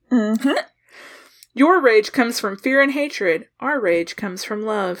 Mm-hmm. Your rage comes from fear and hatred. Our rage comes from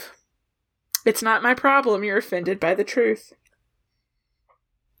love. It's not my problem you're offended by the truth.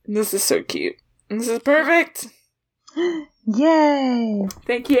 And this is so cute. This is perfect. Yay.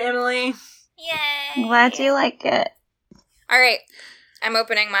 Thank you, Emily. Yay. I'm glad you like it. All right. I'm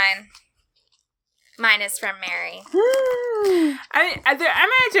opening mine. Mine is from Mary. I might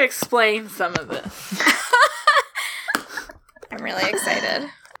have to explain some of this. I'm really excited.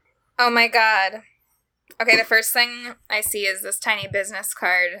 Oh my god. Okay, the first thing I see is this tiny business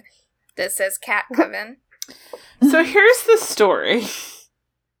card that says Cat Coven. So here's the story.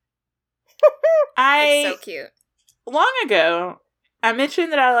 It's so cute. Long ago, I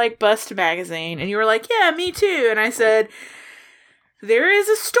mentioned that I like Bust magazine, and you were like, yeah, me too. And I said, there is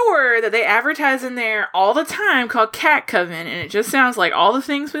a store that they advertise in there all the time called Cat Coven, and it just sounds like all the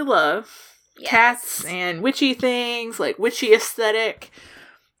things we love. Yes. Cats and witchy things, like witchy aesthetic.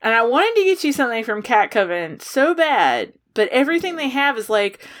 And I wanted to get you something from Cat Coven so bad, but everything they have is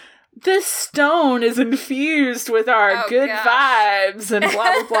like, this stone is infused with our good vibes and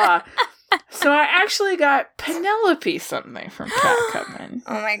blah, blah, blah. So I actually got Penelope something from Cat Coven.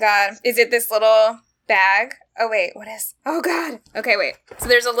 Oh my god. Is it this little bag? Oh wait, what is... Oh god. Okay, wait. So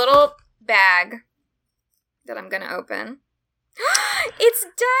there's a little bag that I'm gonna open. It's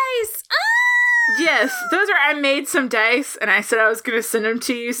dice! Ah! Yes, those are... I made some dice, and I said I was gonna send them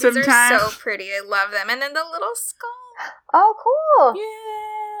to you sometime. These are so pretty. I love them. And then the little skull. Oh, cool.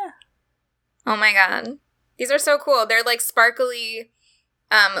 Yeah. Oh my god. These are so cool. They're like sparkly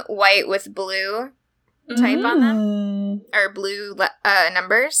white with blue type on them. Or blue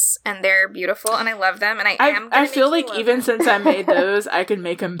numbers. And they're beautiful. And I love them. And I feel like even since I made those, I could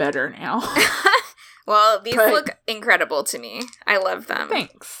make them better now. Well, these look incredible to me. I love them.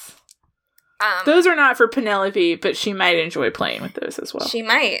 Thanks. Those are not for Penelope, but she might enjoy playing with those as well. She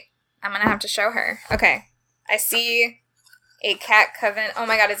might. I'm gonna have to show her. Okay. I see a Cat Coven. Oh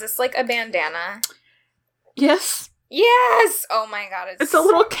my god, is this like a bandana? Yes. Yes! Oh my god, it's a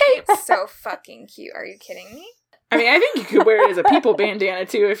little cape. So fucking cute. Are you kidding me? I mean, I think you could wear it as a people bandana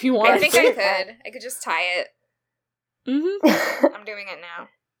too if you want. I think I could. I could just tie it. Mm-hmm. I'm doing it now.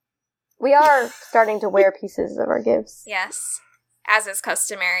 We are starting to wear pieces of our gifts. Yes. As is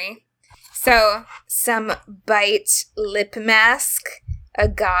customary. So, some Bite lip mask,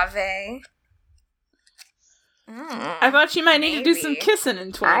 agave. I thought you might need to do some kissing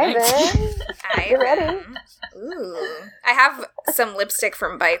in 2019. Ivan. Ready? Ooh. I have some lipstick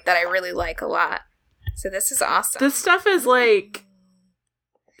from Bite that I really like a lot. So this is awesome. This stuff is like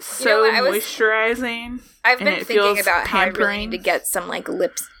so moisturizing. I've been thinking about how I really need to get some like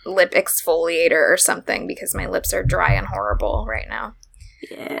lip exfoliator or something because my lips are dry and horrible right now.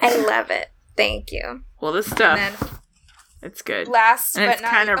 Yeah. I love it. Thank you. Well, this stuff, it's good. Last and but it's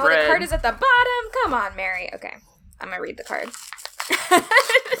not kind of the red. card is at the bottom. Come on, Mary. Okay, I'm gonna read the card.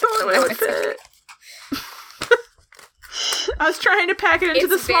 I was trying to pack it into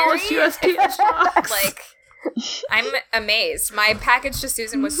the smallest USPS box. Like, I'm amazed. My package to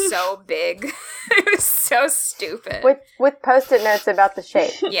Susan was so big. It was so stupid. With Post-it notes about the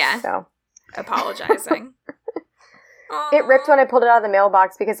shape. Yeah. So. Apologizing. It ripped when I pulled it out of the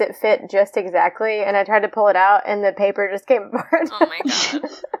mailbox because it fit just exactly, and I tried to pull it out, and the paper just came apart. Oh my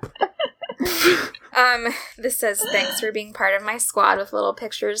god. This says, thanks for being part of my squad with little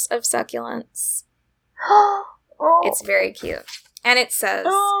pictures of succulents. It's very cute. And it says,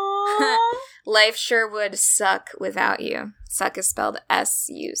 life sure would suck without you. Suck is spelled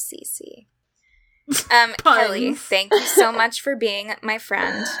S-U-C-C. Kelly, thank you so much for being my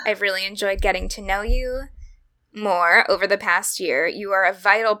friend. I've really enjoyed getting to know you more over the past year. You are a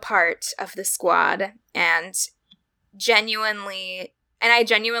vital part of the squad, and I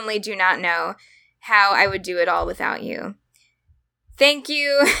genuinely do not know how I would do it all without you. Thank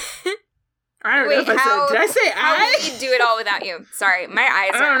you. I don't know if I said, did I say how would we do it all without you? Sorry, my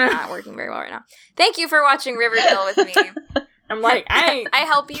eyes are not working very well right now. Thank you for watching Riverdale with me. I'm like, I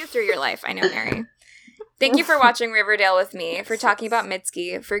help you through your life. I know, Mary. Thank you for watching Riverdale with me, for talking about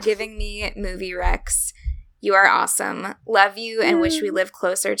Mitski, for giving me movie recs. You are awesome. Love you and wish we lived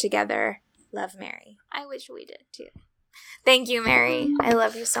closer together. Love, Mary. I wish we did too. Thank you, Mary. I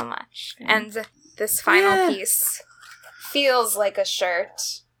love you so much. And this final piece feels like a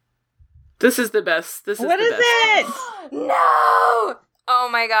shirt. This is the best. What is it? No! Oh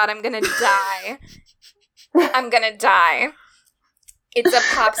my god, I'm gonna die. I'm gonna die. It's a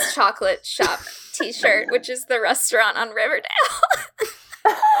Pop's Chocolate Shop t-shirt, which is the restaurant on Riverdale.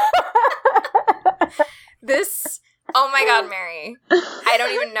 Oh my god, Mary. I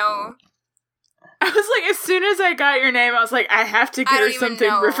don't even know. I was like, as soon as I got your name, I was like, I have to get her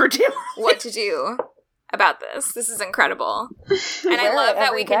something Riverdale. What to do about this. This is incredible. And I love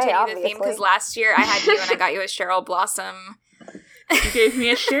that we continue the theme because last year I had you and I got you a Cheryl Blossom. You gave me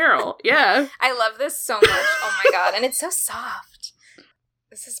a Cheryl. Yeah. I love this so much. Oh my god. And it's so soft.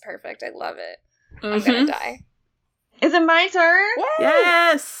 This is perfect. I love it. I'm gonna die. Is it my turn? Yay!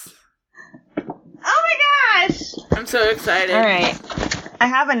 Yes. Oh my gosh! I'm so excited. All right. I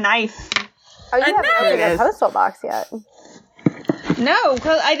have a knife. Oh, you haven't opened the postal box yet. No,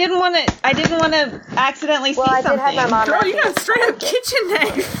 because I didn't want to accidentally see something. I did have my mom. Girl, you got a straight up kitchen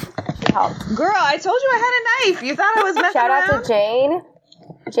knife. Girl, I told you I had a knife. You thought I was messing Shout around? out to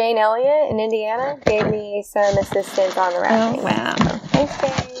Jane Elliott in Indiana. Gave me some assistance on the wrapping. Oh, wow. Thanks,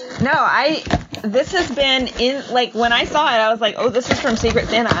 Jane. No, this has been in, like, when I saw it, I was like, oh, this is from Secret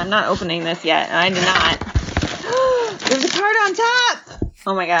Santa. I'm not opening this yet. And I did not. There's a card on top.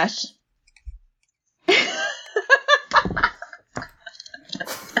 Oh my gosh.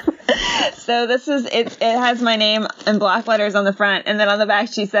 So this is, it has my name in block letters on the front, and then on the back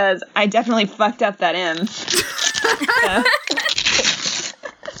she says, I definitely fucked up that M.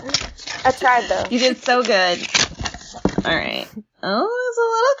 I tried though. You did so good. Alright. Oh, there's a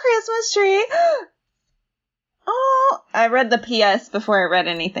little Christmas tree. Oh, I read the PS before I read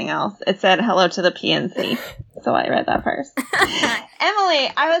anything else. It said hello to the PNC. So I read that first.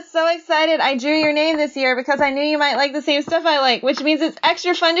 Emily, I was so excited I drew your name this year because I knew you might like the same stuff I like, which means it's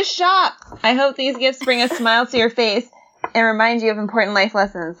extra fun to shop. I hope these gifts bring a smile to your face and remind you of important life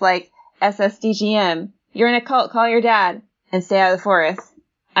lessons like SSDGM, you're in a cult, call your dad, and stay out of the forest.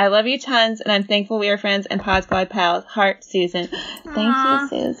 I love you tons, and I'm thankful we are friends and Pod Squad pals. Heart, Susan. Thank you,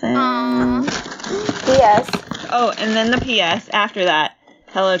 Susan. P.S. Oh, and then the P.S. after that.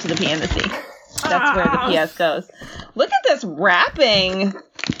 Hello to the PNC. That's where the P.S. goes. Look at this wrapping.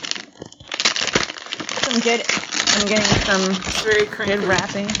 I'm getting some very good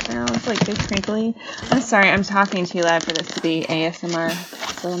wrapping. Oh, it's like good crinkly. I'm sorry, I'm talking too loud for this to be ASMR.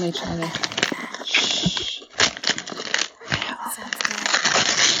 So let me try this. Shh.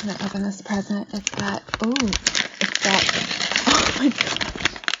 I'm gonna open this present. Oh my god.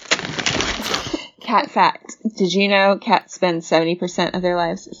 Cat fact. Did you know cats spend 70% of their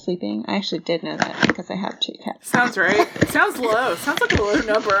lives sleeping? I actually did know that because I have 2 cats. Sounds right. Sounds low. Sounds like a low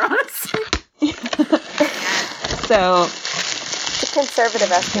number, honestly. So, It's a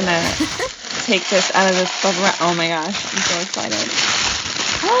conservative estimate. I'm going to take this out of this bubble wrap. Oh my gosh, I'm so excited.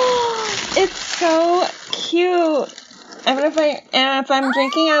 Oh, it's so cute. And if I'm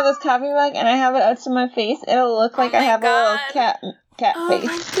drinking out of this coffee mug and I have it up to my face, it'll look like I have a little cat face. Oh my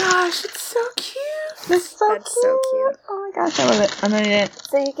gosh, it's so cute. That's so cute. Oh my gosh, I love it. I'm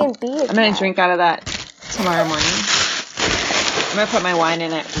gonna drink out of that tomorrow morning. I'm gonna put my wine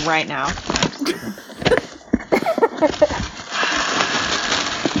in it right now.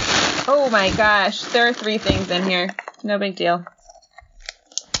 Oh my gosh, there are 3 things in here. No big deal.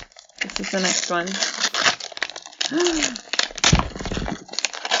 This is the next one. 3 is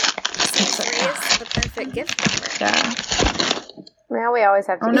the perfect gift number. Yeah. Now we always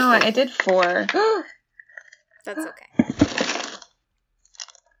have to. Oh no, I did 4. That's okay.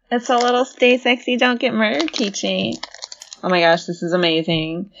 It's a little stay sexy, don't get murdered keychain. Oh my gosh, this is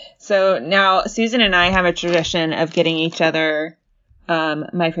amazing. So now Susan and I have a tradition of getting each other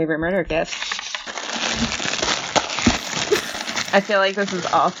my favorite murder gift. I feel like this is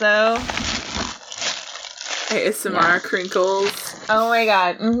also ASMR crinkles. Oh my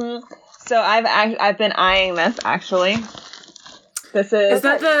god. So I've been eyeing this actually. This is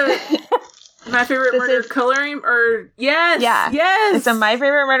that my favorite murder coloring? Or yes, yes. It's a My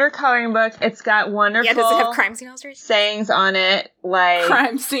Favorite Murder coloring book. It's got wonderful. Yeah, does it have crime scene illustrations? Sayings on it, like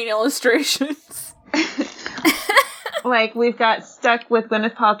crime scene illustrations. Like we've got stuck with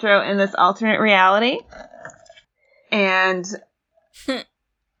Gwyneth Paltrow in this alternate reality, and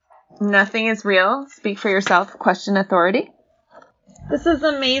nothing is real. Speak for yourself. Question authority. This is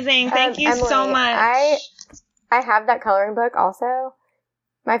amazing. Thank you Emily, so much. I have that coloring book also.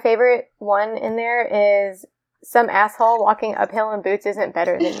 My favorite one in there is some asshole walking uphill in boots isn't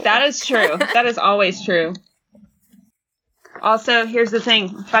better than you. That is true. That is always true. Also, here's the thing.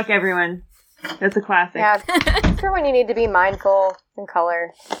 Fuck everyone. That's a classic. Yeah, it's for when you need to be mindful and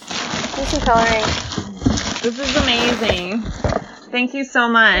color. Do some coloring. This is amazing. Thank you so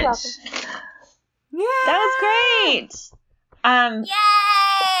much. Yeah, that was great. Yay!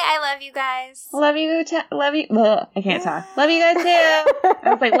 I love you guys. Love you. Love you. Ugh, I can't talk. Love you guys too.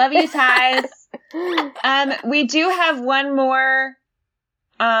 I was like, love you, Ties. We do have one more.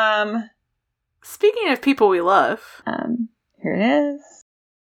 Speaking of people we love. Here it is.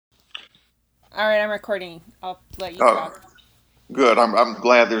 All right, I'm recording. I'll let you talk. Good. I'm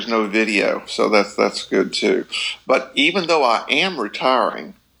glad there's no video, so that's good too. But even though I am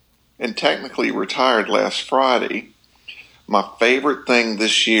retiring, and technically retired last Friday, my favorite thing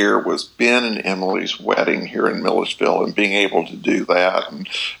this year was Ben and Emily's wedding here in Millersville, and being able to do that and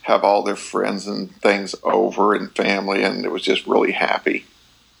have all their friends and things over and family, and it was just really happy.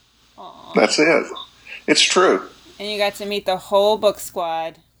 Aww. That's it. It's true. And you got to meet the whole book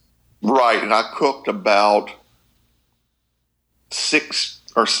squad. Right, and I cooked about 6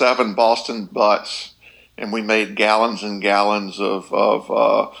 or 7 Boston butts, and we made gallons and gallons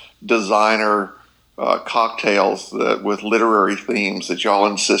of designer cocktails with literary themes that y'all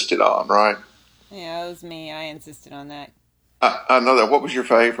insisted on, right? Yeah, it was me. I insisted on that. I know that. What was your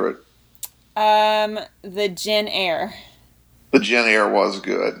favorite? The gin air. The gin air was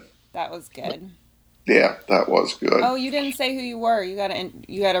good. That was good. Yeah, that was good. Oh, you didn't say who you were. You gotta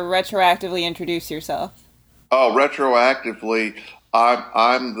retroactively introduce yourself. Oh, retroactively,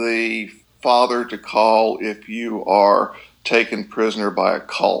 I'm the father to call if you are taken prisoner by a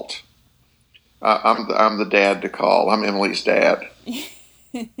cult. I'm the dad to call. I'm Emily's dad.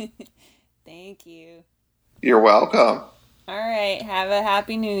 Thank you. You're welcome. All right. Have a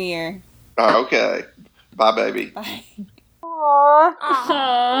happy new year. Okay. Bye, baby. Bye.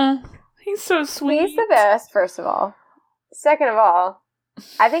 Aww. He's so sweet. He's the best, first of all. Second of all,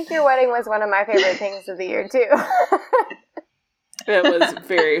 I think your wedding was one of my favorite things of the year, too. It was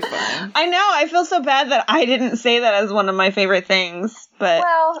very fun. I know. I feel so bad that I didn't say that as one of my favorite things, but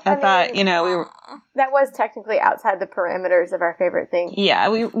I thought, we were... That was technically outside the parameters of our favorite thing. Yeah,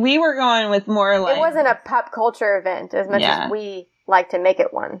 we were going with more like... It wasn't a pop culture event as much as we like to make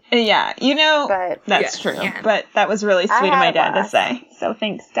it one. Yeah, but that's true. Yeah. But that was really sweet of my dad to say. So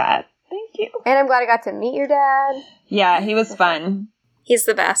thanks, Dad. Thank you. And I'm glad I got to meet your dad. Yeah, he was fun. He's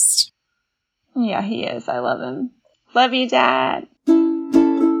the best. Yeah, he is. I love him. Love you, Dad.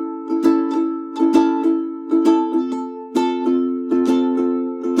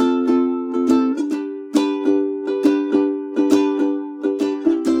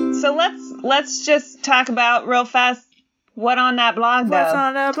 So let's just talk about real fast What on that blog, though? What's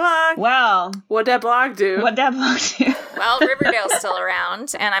on that blog? Well, what that blog do? Well, Riverdale's still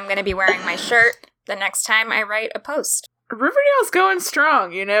around, and I'm going to be wearing my shirt the next time I write a post. Riverdale's going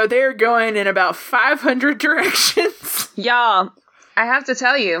strong, you know. They're going in about 500 directions. Y'all, I have to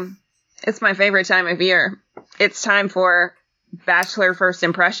tell you, it's my favorite time of year. It's time for Bachelor First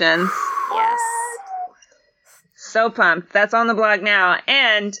Impressions. Yes. So pumped. That's on the blog now.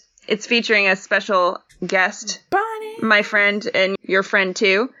 And it's featuring a special guest. Bonnie. My friend and your friend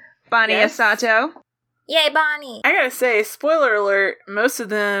too. Bonnie Asato. Yay, Bonnie. I gotta say, spoiler alert, most of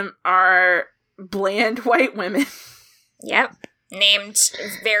them are bland white women. Yep. Named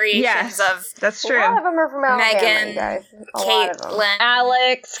variations of... That's true. A lot of them are from Alabama, Megan, you guys. A lot of them. Caitlin.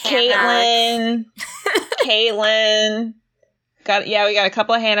 Alex, Hannah. Caitlin. We got a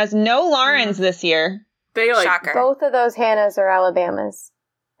couple of Hannahs. No Laurens this year. They Shocker. Both of those Hannahs are Alabamas.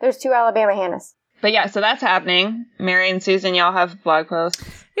 There's 2 Alabama Hannahs. But yeah, so that's happening. Mary and Susan, y'all have blog posts.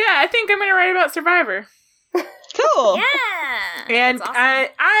 Yeah, I think I'm gonna write about Survivor. Cool. Yeah. And awesome.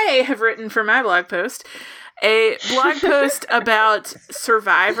 I have written for my blog post a blog post about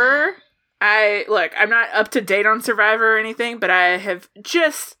Survivor. I'm not up to date on Survivor or anything, but I have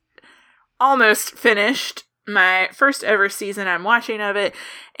just almost finished my first ever season I'm watching of it,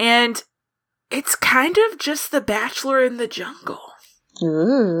 and it's kind of just The Bachelor in the Jungle.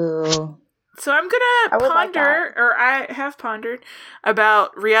 Ooh. So I'm gonna ponder, or I have pondered,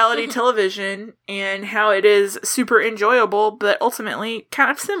 about reality television and how it is super enjoyable, but ultimately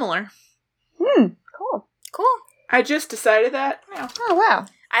kind of similar. Cool. I just decided that. Yeah. Oh, wow.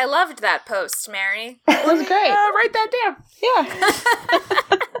 I loved that post, Mary. That was great. Write that down. Yeah.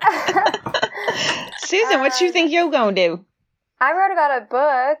 Susan, what you think you're gonna do? I wrote about a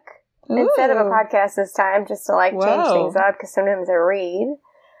book instead of a podcast this time, just to change things up, because sometimes I read.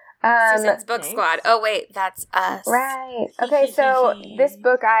 Susan's Book Squad. Oh, wait, that's us. Right. Okay, so this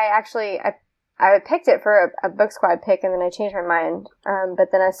book, I picked it for a Book Squad pick, and then I changed my mind.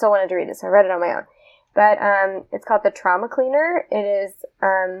 But then I still wanted to read it, so I read it on my own. But it's called The Trauma Cleaner. It is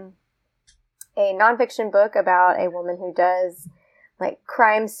a nonfiction book about a woman who does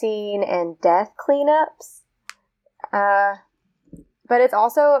crime scene and death cleanups. But it's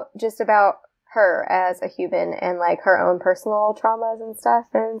also just about her as a human and her own personal traumas and stuff.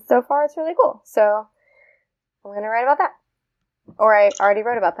 And so far it's really cool. So I'm going to write about that. Or I already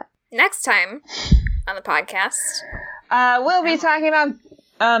wrote about that. Next time on the podcast, we'll be talking about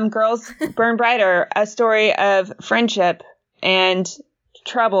Girls Burn Brighter, a story of friendship and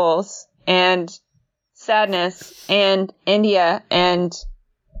troubles and sadness and India and,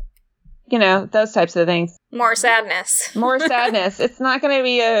 those types of things. more sadness. More sadness. It's not going to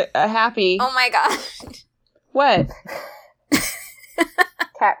be a happy... Oh my god. What?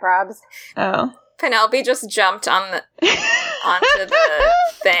 Cat probs. Oh. Penelope just jumped onto the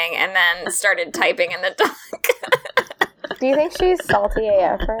thing and then started typing in the dock. Do you think she's salty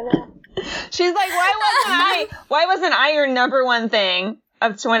AF right now? She's like, why wasn't I your number one thing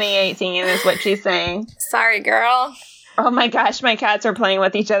of 2018 is what she's saying. Sorry, girl. Oh my gosh, my cats are playing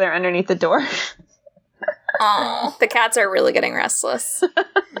with each other underneath the door. Oh, the cats are really getting restless.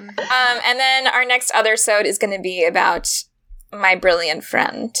 And then our next Othersode is going to be about my brilliant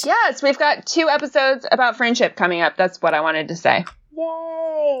friend. Yes, we've got 2 episodes about friendship coming up. That's what I wanted to say.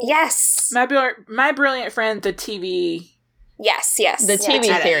 Yay! Yes. My Brilliant Friend, the TV. Yes. The TV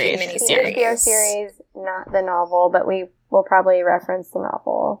series. Miniseries. The HBO series, not the novel, but we will probably reference the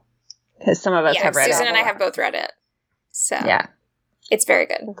novel. Because some of us have read it. Susan and I have both read it. So yeah. It's very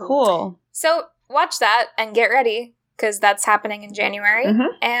good. Cool. So watch that and get ready, because that's happening in January.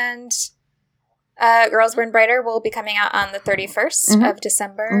 Mm-hmm. And Girls Burn Brighter will be coming out on the 31st of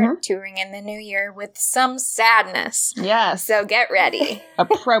December, touring in the new year with some sadness. Yes. So get ready.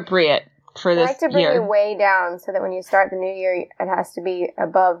 Appropriate for this year. I like to bring you way down so that when you start the new year, it has to be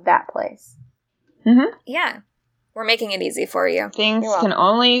above that place. Mm-hmm. Yeah. We're making it easy for you. Things can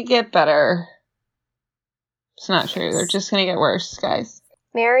only get better. It's not true. They're just going to get worse, guys.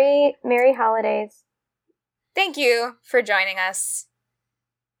 Merry holidays. Thank you for joining us.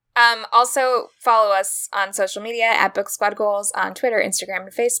 Also, follow us on social media at Book Squad Goals on Twitter, Instagram,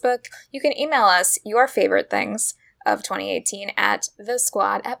 and Facebook. You can email us your favorite things of 2018 at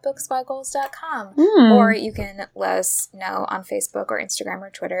thesquad@booksquadgoals.com. Or you can let us know on Facebook or Instagram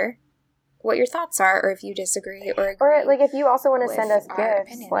or Twitter what your thoughts are, or if you disagree or agree. Or if you also want to send us gifts,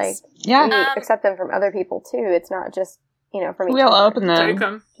 opinions. we accept them from other people too. It's not just from each We'll other. open them. Take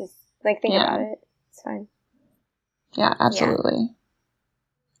them. Just think about it. It's fine. Yeah, absolutely.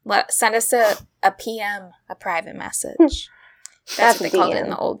 Send us a PM, a private message. That's what they called it in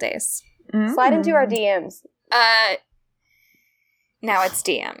the old days. Slide into our DMs. Now it's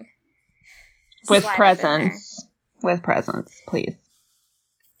DM. With Slide it in presents. With presents, please.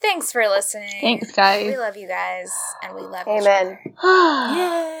 Thanks for listening. Thanks, guys. We love you guys, and we love Amen. each other.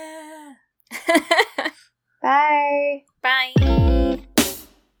 Yeah. Bye.